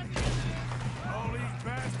money at the end of this. All these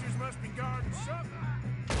bastards must be guarding something.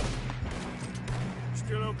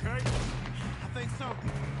 Still okay? I think so.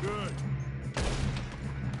 Good.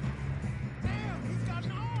 Damn, he's got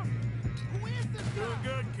an arm. Who is this guy? Doing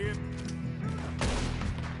good, kid.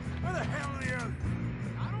 Where the hell are the others?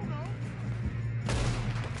 I don't know.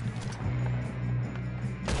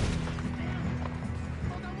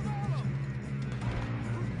 Thought that was all of them.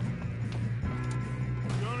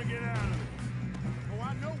 We're gonna get out of this. Oh, I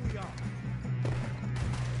know we are.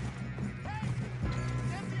 Hey,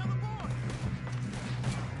 there's the other boy.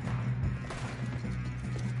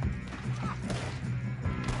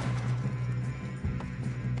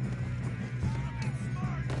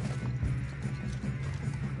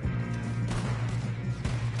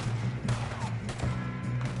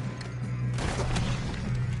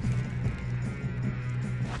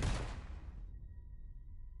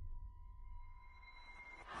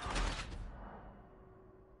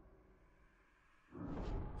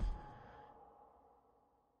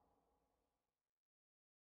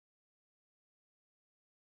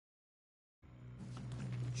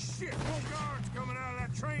 Shit, more guards coming out of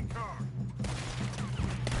that train car.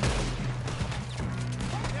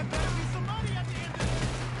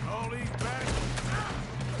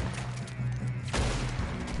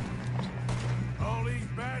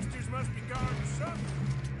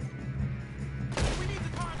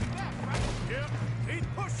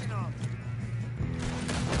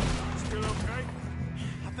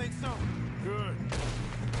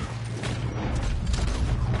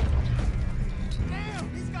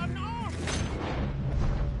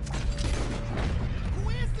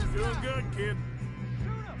 kid.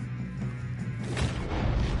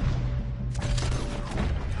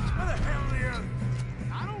 Where the hell are the others?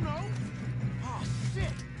 I don't know. Oh,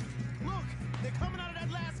 shit. Look, they're coming out of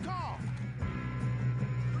that last car.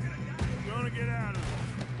 We're gonna get out of this.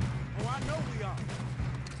 Oh, I know we are.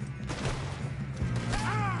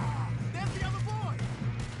 Ah! There's the other boy.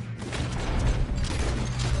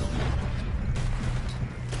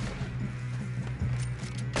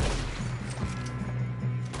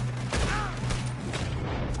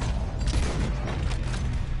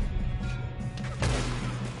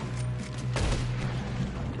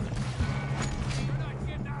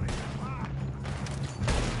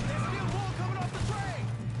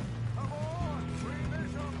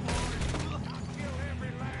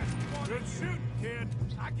 Good shooting, kid.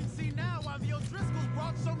 I can see now why the O'Driscolls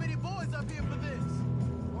brought so many boys up here for this.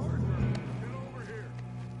 Get over here.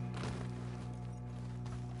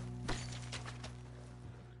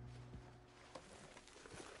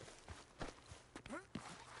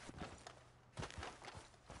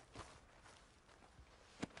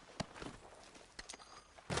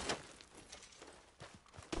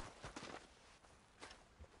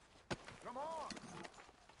 Come on.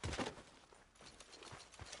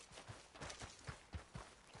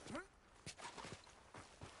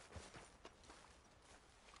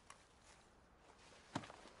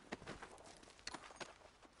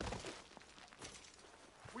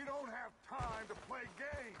 We don't have time to play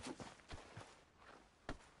games.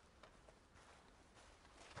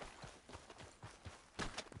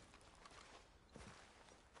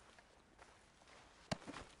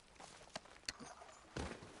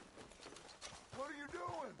 What are you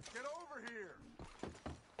doing? Get over here.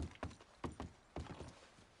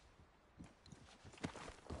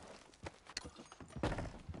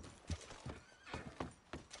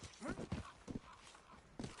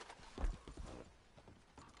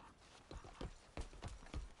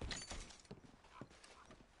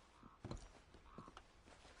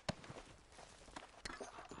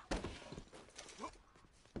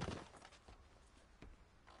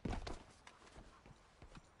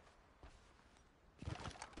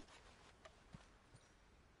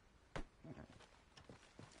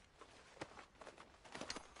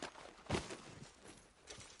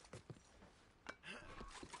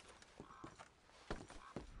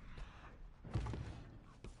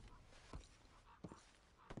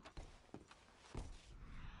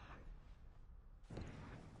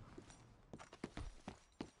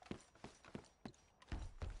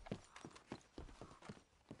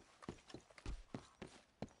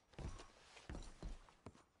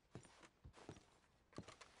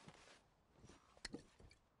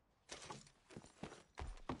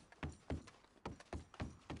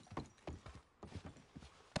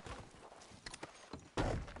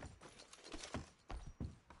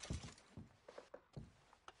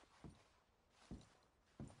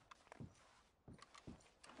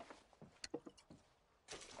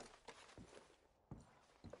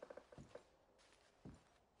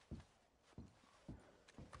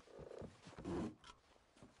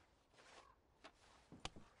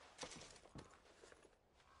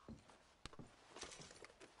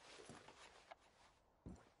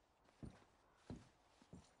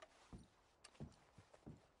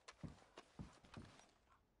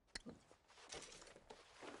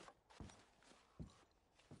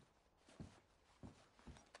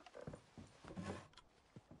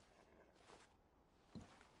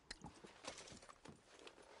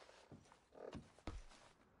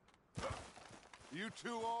 You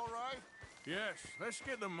two all right? Yes, let's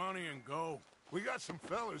get the money and go. We got some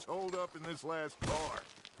fellas holed up in this last car.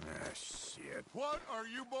 Ah, shit. What are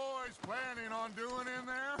you boys planning on doing in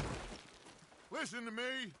there? Listen to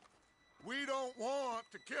me. We don't want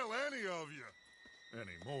to kill any of you.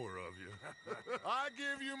 Any more of you. I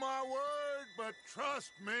give you my word, but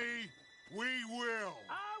trust me, we will.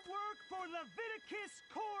 I work for Leviticus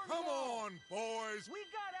Cornwall. Come on, boys. We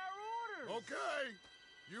got our orders. Okay.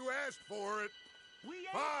 You asked for it. We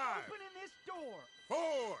ain't 5, opening this door.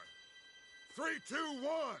 4, 3, 2,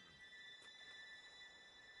 1.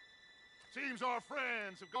 Seems our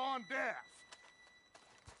friends have gone deaf.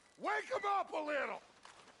 Wake them up a little.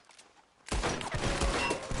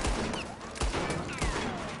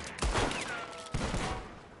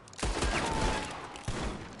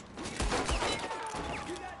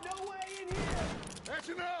 You got no way in here. That's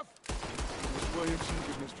enough. Mr. Williamson,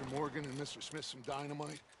 give Mr. Morgan and Mr. Smith some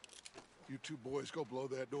dynamite. You two boys go blow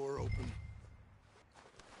that door open.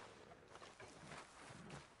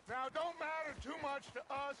 Now, it don't matter too much to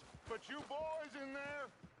us, but you boys in there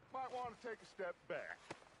might want to take a step back.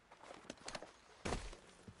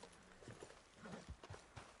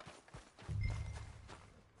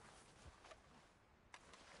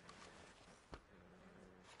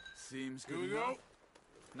 Seems good Here we enough. go.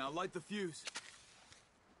 Now light the fuse.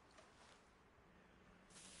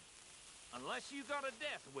 Unless you got a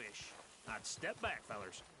death wish, I'd step back,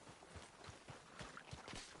 fellers.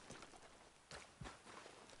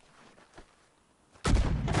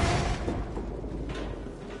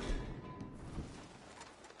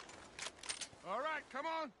 All right, come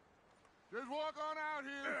on. Just walk on out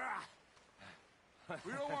here.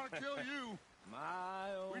 We don't want to kill you.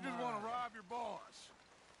 Oh We just want to rob your boss.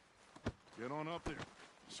 Get on up there.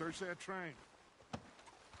 Search that train.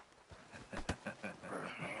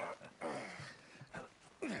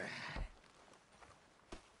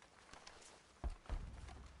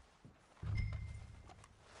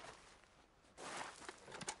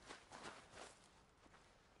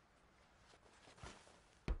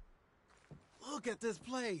 Look at this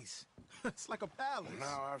place. It's like a palace.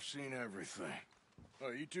 Now I've seen everything. Oh,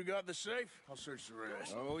 you two got the safe? I'll search the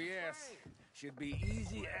rest. Oh, yes. Should be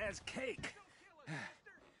easy as cake.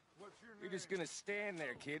 You're just gonna stand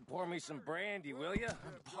there, kid. Pour me some brandy, will you?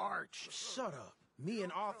 I'm parched. Shut up. Me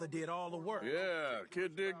and Arthur did all the work. Yeah,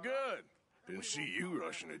 kid did good. Didn't see you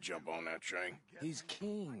rushing to jump on that train. He's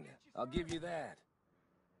keen. I'll give you that.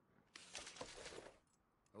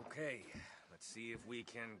 Okay, let's see if we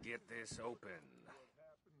can get this open.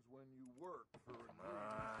 When you work for Come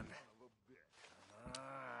on. Come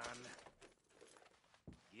on.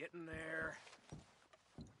 Get in there.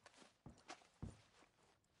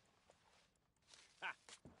 Ha!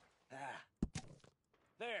 Ah.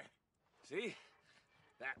 There. See?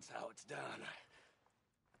 That's how it's done.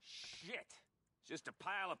 Shit. It's just a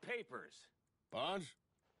pile of papers. Bonds?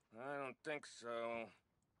 I don't think so.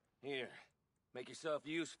 Here. Make yourself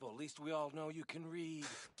useful. At least we all know you can read.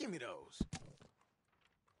 Give me those.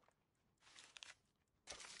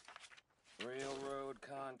 Railroad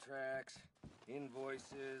contracts,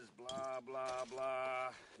 invoices, blah, blah, blah.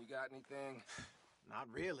 You got anything? Not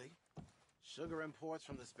really. Sugar imports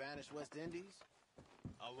from the Spanish West Indies.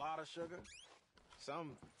 A lot of sugar.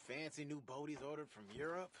 Some fancy new boaties ordered from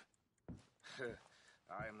Europe.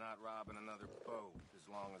 I am not robbing another boat as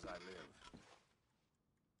long as I live.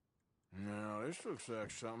 No, this looks like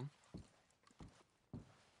something.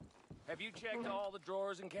 Have you checked all the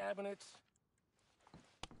drawers and cabinets?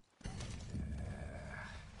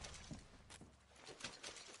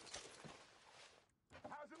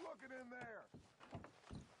 How's it looking in there?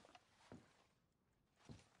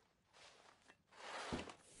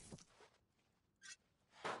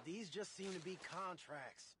 These just seem to be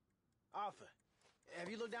contracts. Arthur, have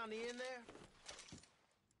you looked down the end there?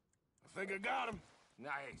 I think I got him.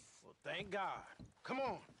 Nice. Well, thank God. Come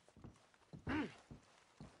on.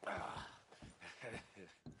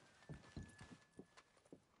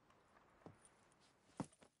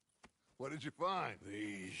 What did you find?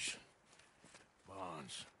 These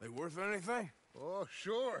bonds. They worth anything? Oh,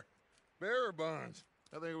 sure. Bearer bonds.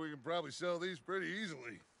 I think we can probably sell these pretty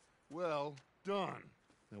easily. Well done.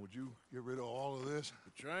 Now, would you get rid of all of this?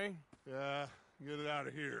 The train? Yeah, get it out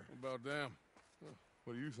of here. What about them?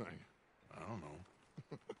 What do you think? I don't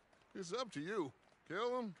know. It's up to you.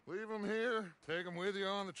 Kill them, leave them here, take them with you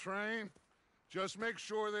on the train. Just make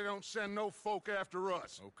sure they don't send no folk after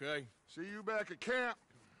us. Okay. See you back at camp.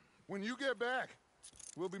 When you get back,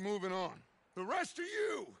 we'll be moving on. The rest of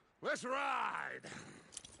you, let's ride!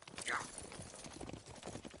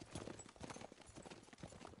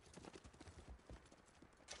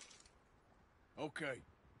 Okay.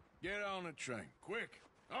 Get on the train. Quick.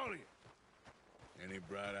 All of you. Any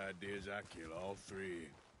bright ideas, I kill all three.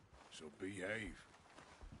 So behave.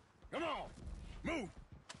 Come on! Move!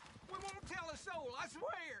 We won't tell a soul, I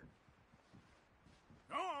swear!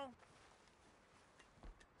 Go on!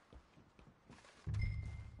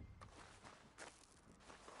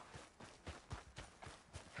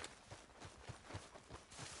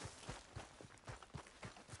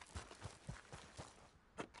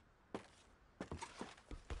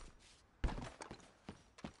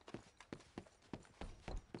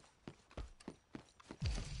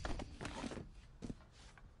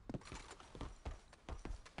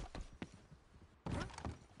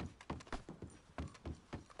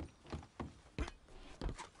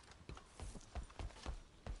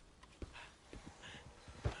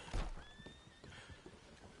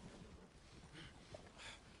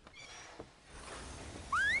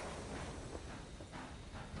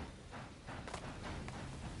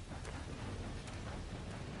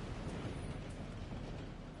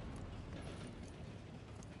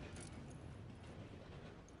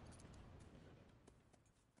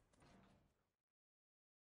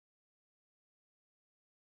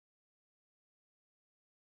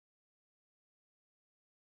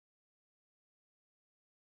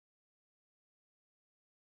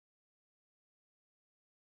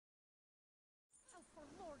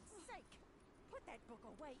 that book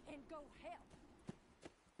away and go help.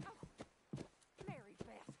 Oh, Mary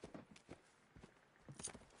Beth.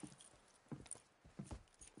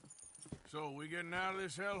 So, we getting out of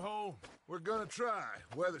this hellhole? We're gonna try.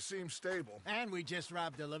 Weather seems stable. And we just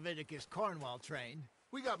robbed the Leviticus Cornwall train.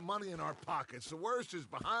 We got money in our pockets. The worst is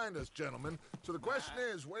behind us, gentlemen. So the question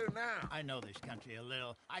is, where now? I know this country a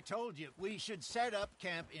little. I told you, we should set up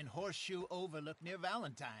camp in Horseshoe Overlook near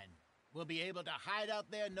Valentine. We'll be able to hide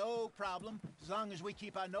out there, no problem, as long as we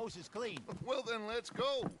keep our noses clean. Well, then let's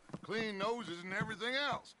go. Clean noses and everything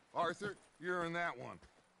else. Arthur, you're in that one.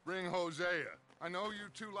 Bring Hosea. I know you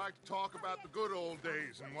two like to talk about the good old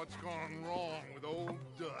days and what's gone wrong with old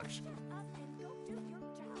Dutch.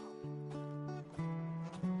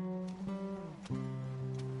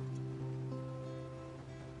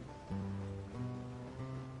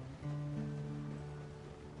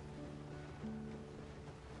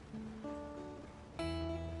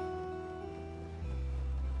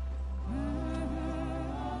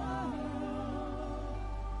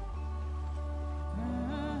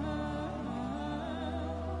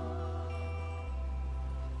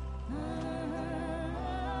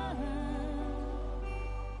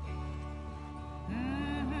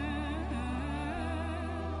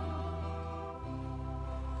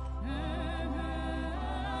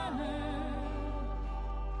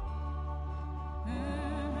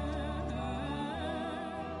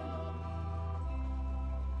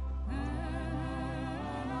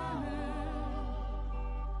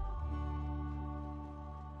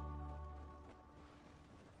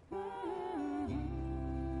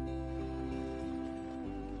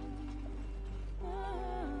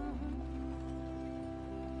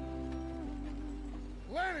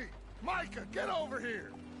 Lenny! Micah, get over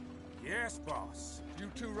here! Yes, boss.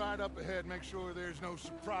 You two ride up ahead, make sure there's no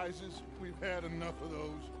surprises. We've had enough of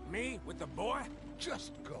those. Me? With the boy?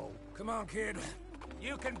 Just go. Come on, kid.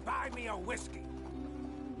 You can buy me a whiskey.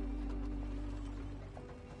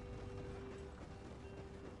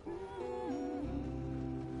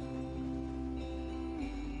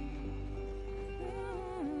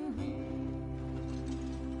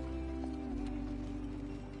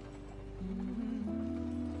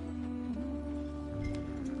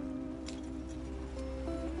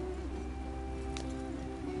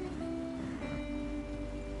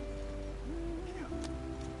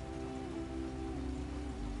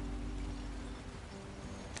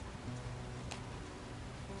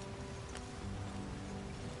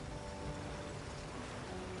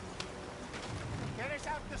 Get us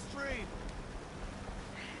out the stream.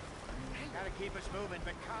 Gotta keep us moving,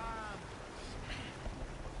 but calm.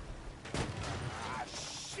 Ah,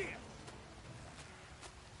 shit!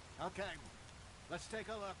 Okay, let's take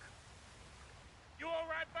a look. You all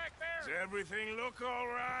right back there? Does everything look all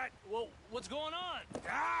right? Well, what's going on?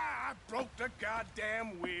 Ah, I broke the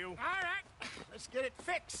goddamn wheel. All right, let's get it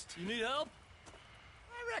fixed. You need help?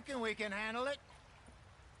 I reckon we can handle it.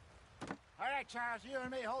 All right, Charles, you and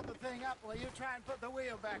me hold the thing up while you try and put the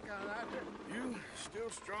wheel back on, Arthur. You still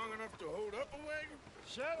strong enough to hold up a wagon?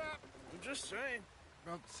 Shut up. I'm just saying.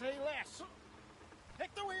 Don't say less.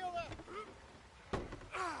 Pick the wheel up.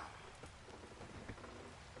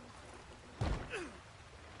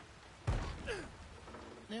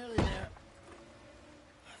 Nearly there.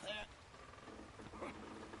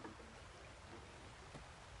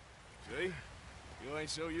 See? You ain't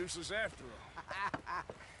so useless after all.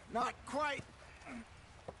 Not quite.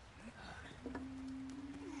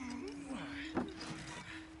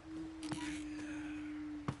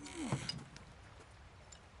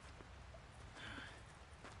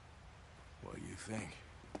 What do you think?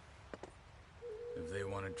 If they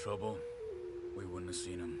wanted trouble, we wouldn't have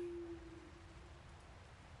seen them.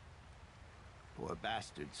 Poor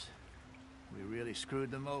bastards. We really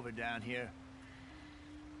screwed them over down here.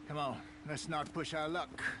 Come on, let's not push our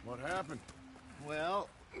luck. What happened? Well,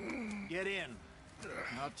 get in.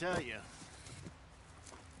 I'll tell you.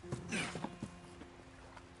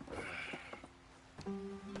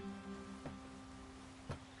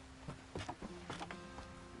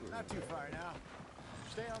 Not too far now.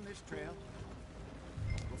 Stay on this trail.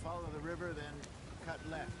 We'll follow the river, then cut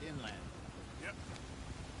left inland. Yep.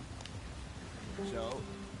 So,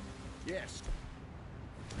 yes.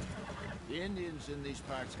 The Indians in these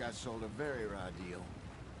parts got sold a very raw deal.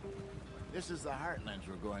 This is the heartlands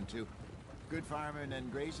we're going to. Good farming and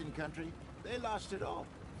grazing country, they lost it all.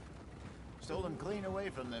 Stolen clean away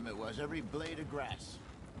from them it was, every blade of grass.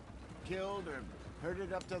 Killed or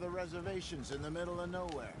herded up to the reservations in the middle of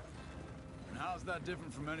nowhere. And how's that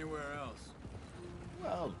different from anywhere else?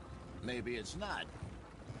 Well, maybe it's not.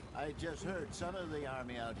 I just heard some of the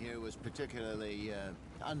army out here was particularly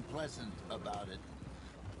unpleasant about it.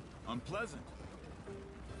 Unpleasant?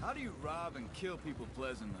 How do you rob and kill people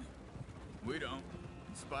pleasantly? We don't,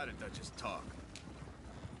 in spite of Dutch's talk.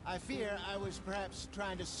 I fear I was perhaps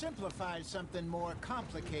trying to simplify something more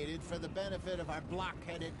complicated for the benefit of our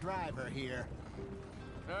blockheaded driver here.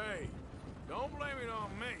 Hey, don't blame it on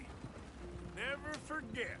me. Never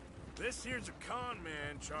forget, this here's a con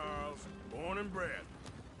man, Charles, born and bred.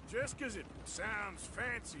 Just 'cause it sounds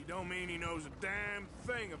fancy don't mean he knows a damn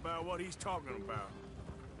thing about what he's talking about.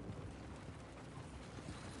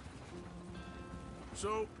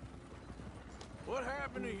 So, what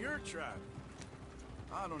happened to your tribe?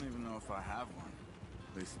 I don't even know if I have one.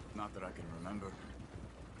 At least, not that I can remember.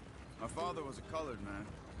 My father was a colored man.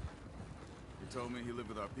 He told me he lived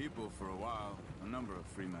with our people for a while. A number of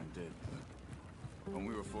free men did. But when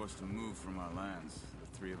we were forced to move from our lands,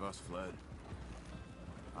 the three of us fled.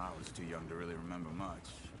 I was too young to really remember much.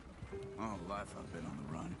 My whole life I've been on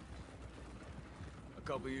the run. A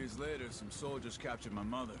couple years later, some soldiers captured my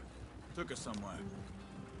mother. Took her somewhere.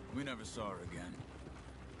 We never saw her again.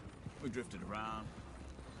 We drifted around.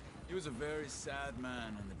 He was a very sad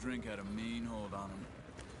man, and the drink had a mean hold on him.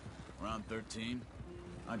 Around 13,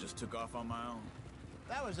 I just took off on my own.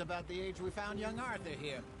 That was about the age we found young Arthur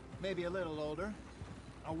here. Maybe a little older.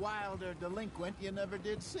 A wilder delinquent you never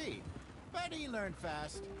did see. But he learned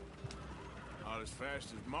fast. Not as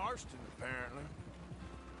fast as Marston, apparently.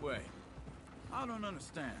 Wait, I don't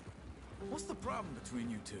understand. What's the problem between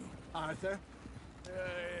you two? Arthur?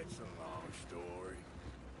 It's a long story.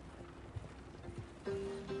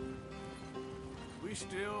 We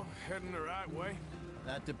still heading the right way?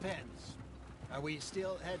 That depends. Are we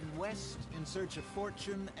still heading west in search of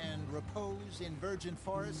fortune and repose in virgin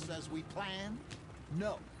forests as we planned?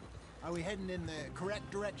 No. Are we heading in the correct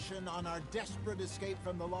direction on our desperate escape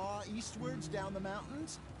from the law eastwards down the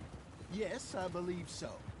mountains? Yes, I believe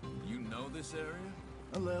so. You know this area?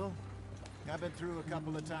 A little. I've been through a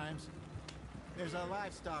couple of times. There's a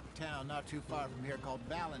livestock town not too far from here called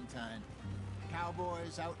Valentine.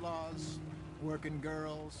 Cowboys, outlaws, working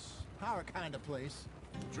girls, our kind of place.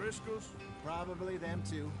 Driscolls? Probably them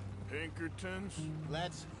too. Pinkertons?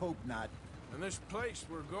 Let's hope not. And this place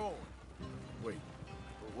we're going. Wait,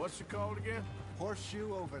 what's it called again?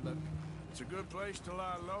 Horseshoe Overlook. It's a good place to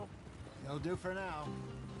lie low? It'll do for now.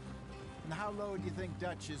 And how low do you think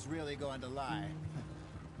Dutch is really going to lie?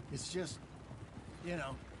 It's just, you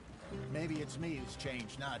know, maybe it's me who's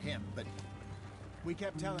changed, not him, but we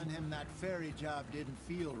kept telling him that ferry job didn't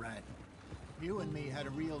feel right. You and me had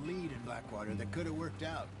a real lead in Blackwater that could have worked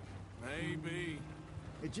out. Maybe.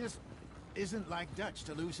 It just isn't like Dutch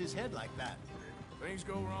to lose his head like that. Things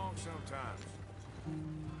go wrong sometimes.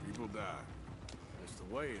 People die. It's the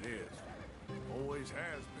way it is. Always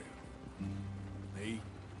has been. Me,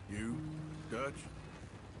 you, Dutch.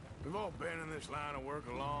 We've all been in this line of work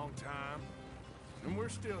a long time. And we're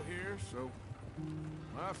still here, so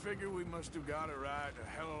I figure we must have got it right a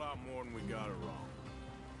hell of a lot more than we got it wrong.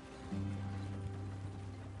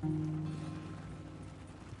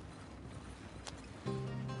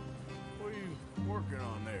 What are you working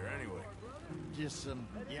on there, anyway? Just some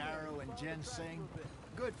yarrow and ginseng.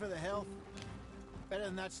 Good for the health. Better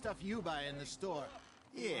than that stuff you buy in the store.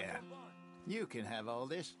 Yeah, you can have all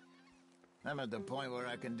this. I'm at the point where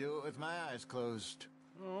I can do it with my eyes closed.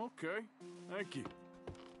 Oh, okay. Thank you.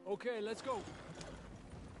 Okay, let's go.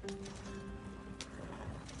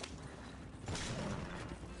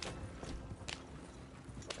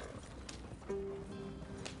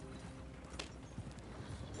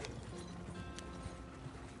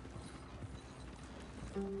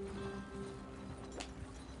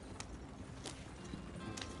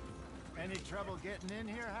 Any trouble getting in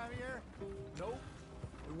here, Javier? Nope.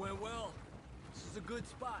 It went well. This is a good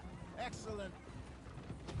spot. Excellent.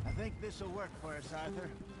 I think this'll work for us, Arthur.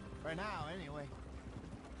 For now, anyway.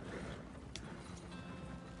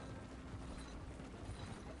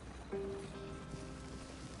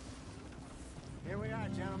 Here we are,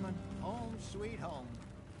 gentlemen. Home sweet home.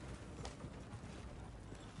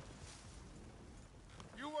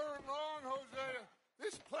 You weren't wrong, Hosea.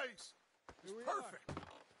 This place is perfect.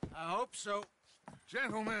 I hope so.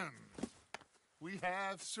 Gentlemen, we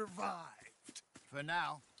have survived. For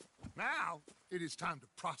now. Now, it is time to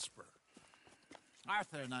prosper.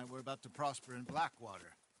 Arthur and I were about to prosper in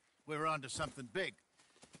Blackwater. We were onto something big.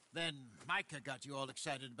 Then Micah got you all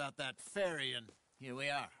excited about that ferry, and here we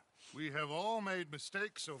are. We have all made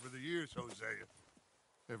mistakes over the years, Hosea.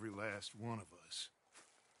 Every last one of us.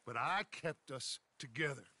 But I kept us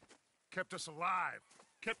together. Kept us alive.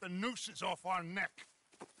 Kept the nooses off our neck.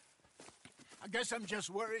 I guess I'm just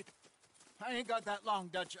worried. I ain't got that long,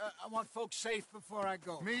 Dutch. I want folks safe before I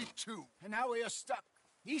go. Me too. And now we are stuck,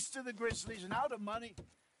 east of the Grizzlies and out of money,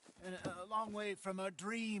 and a long way from our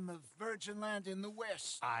dream of virgin land in the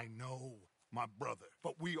west. I know, my brother,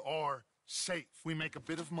 but we are safe. We make a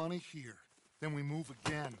bit of money here, then we move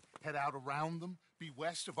again, head out around them, be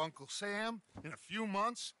west of Uncle Sam, in a few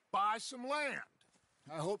months, buy some land.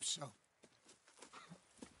 I hope so.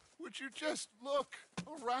 Would you just look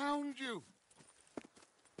around you?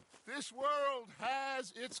 This world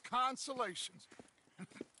has its consolations.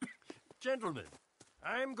 Gentlemen,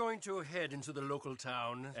 I'm going to head into the local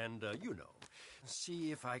town and,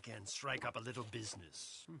 see if I can strike up a little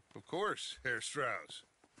business. Of course, Herr Strauss.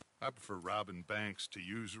 I prefer robbing banks to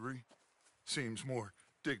usury. Seems more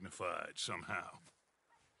dignified somehow.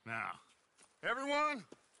 Now, everyone,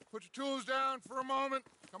 put your tools down for a moment.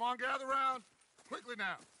 Come on, gather round. Quickly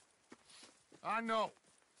now. I know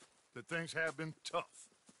that things have been tough,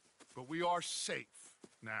 but we are safe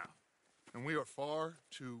now, and we are far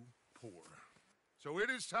too poor. So it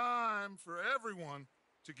is time for everyone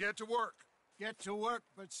to get to work. Get to work,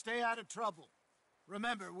 but stay out of trouble.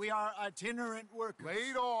 Remember, we are itinerant workers.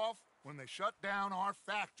 Laid off when they shut down our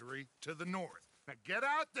factory to the north. Now get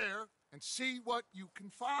out there and see what you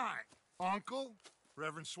can find. Uncle,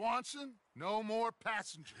 Reverend Swanson, no more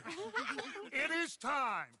passengers. It is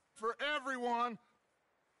time for everyone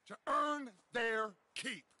to earn their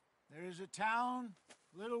keep. There is a town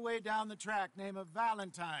a little way down the track named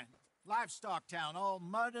Valentine. Livestock town, all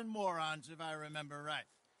mud and morons, if I remember right.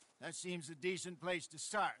 That seems a decent place to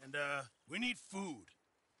start. And, we need food.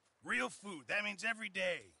 Real food. That means every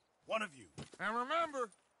day. One of you. And remember,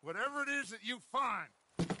 whatever it is that you find,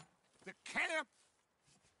 the camp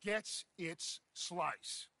gets its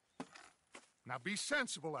slice. Now be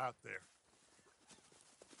sensible out there.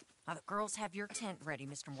 Now, the girls have your tent ready,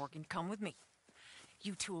 Mr. Morgan. Come with me.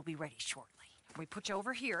 You two will be ready shortly. We put you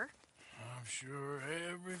over here. I'm sure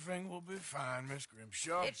everything will be fine, Miss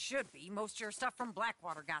Grimshaw. It should be. Most of your stuff from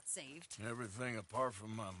Blackwater got saved. Everything apart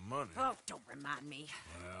from my money. Oh, don't remind me.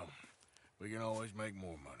 Well, we can always make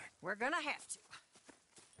more money. We're gonna have to.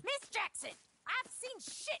 Miss Jackson, I've seen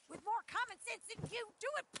shit with more common sense than you. Do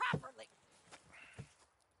it properly.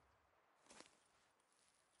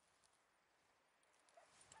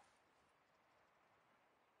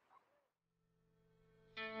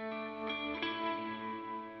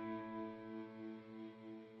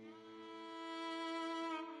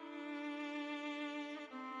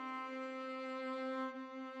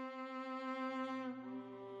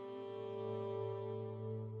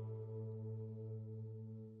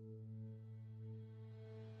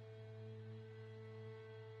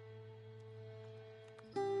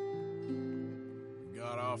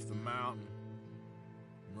 Got off the mountain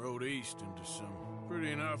and rode east into some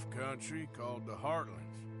pretty enough country called the Heartlands.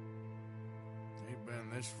 Ain't been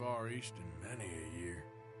this far east in many a year.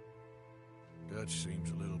 Dutch seems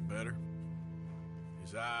a little better.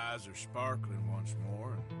 His eyes are sparkling once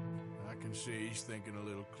more, and I can see he's thinking a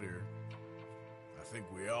little clearer. I think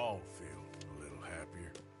we all feel a little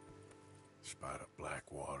happier, in spite of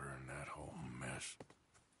Blackwater and that whole mess.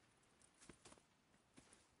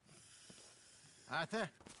 Arthur?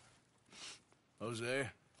 Jose?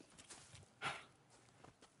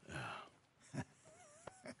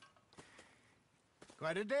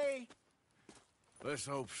 Quite a day. Let's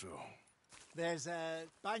hope so. There's a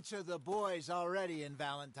bunch of the boys already in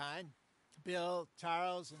Valentine. Bill,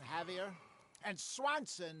 Charles, and Javier. And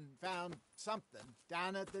Swanson found something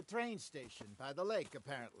down at the train station by the lake,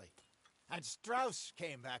 apparently. And Strauss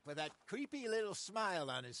came back with that creepy little smile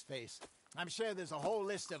on his face. I'm sure there's a whole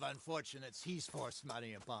list of unfortunates he's forced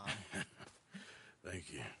money upon.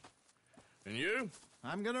 Thank you. And you?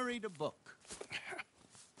 I'm gonna read a book.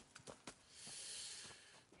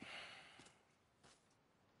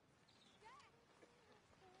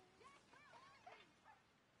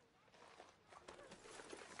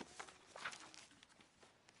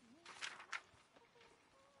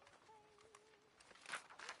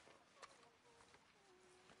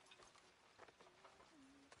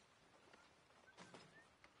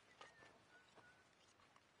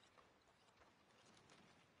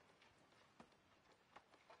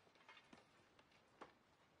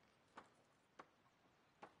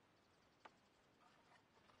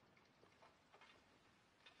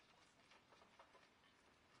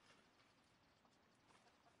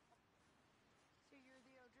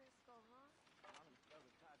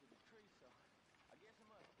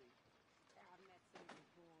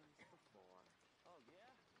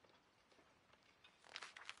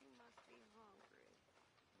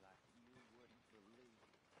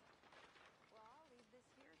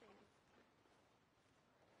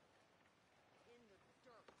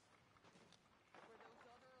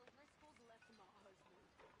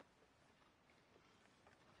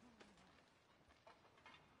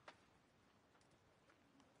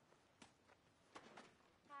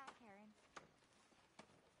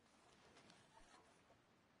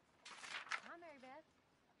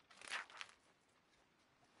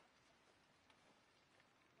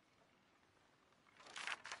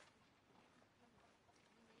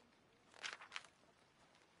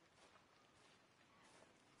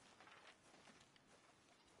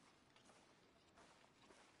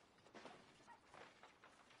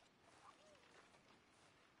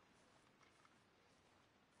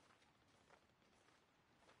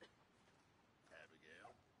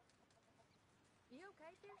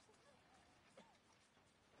 Pearson?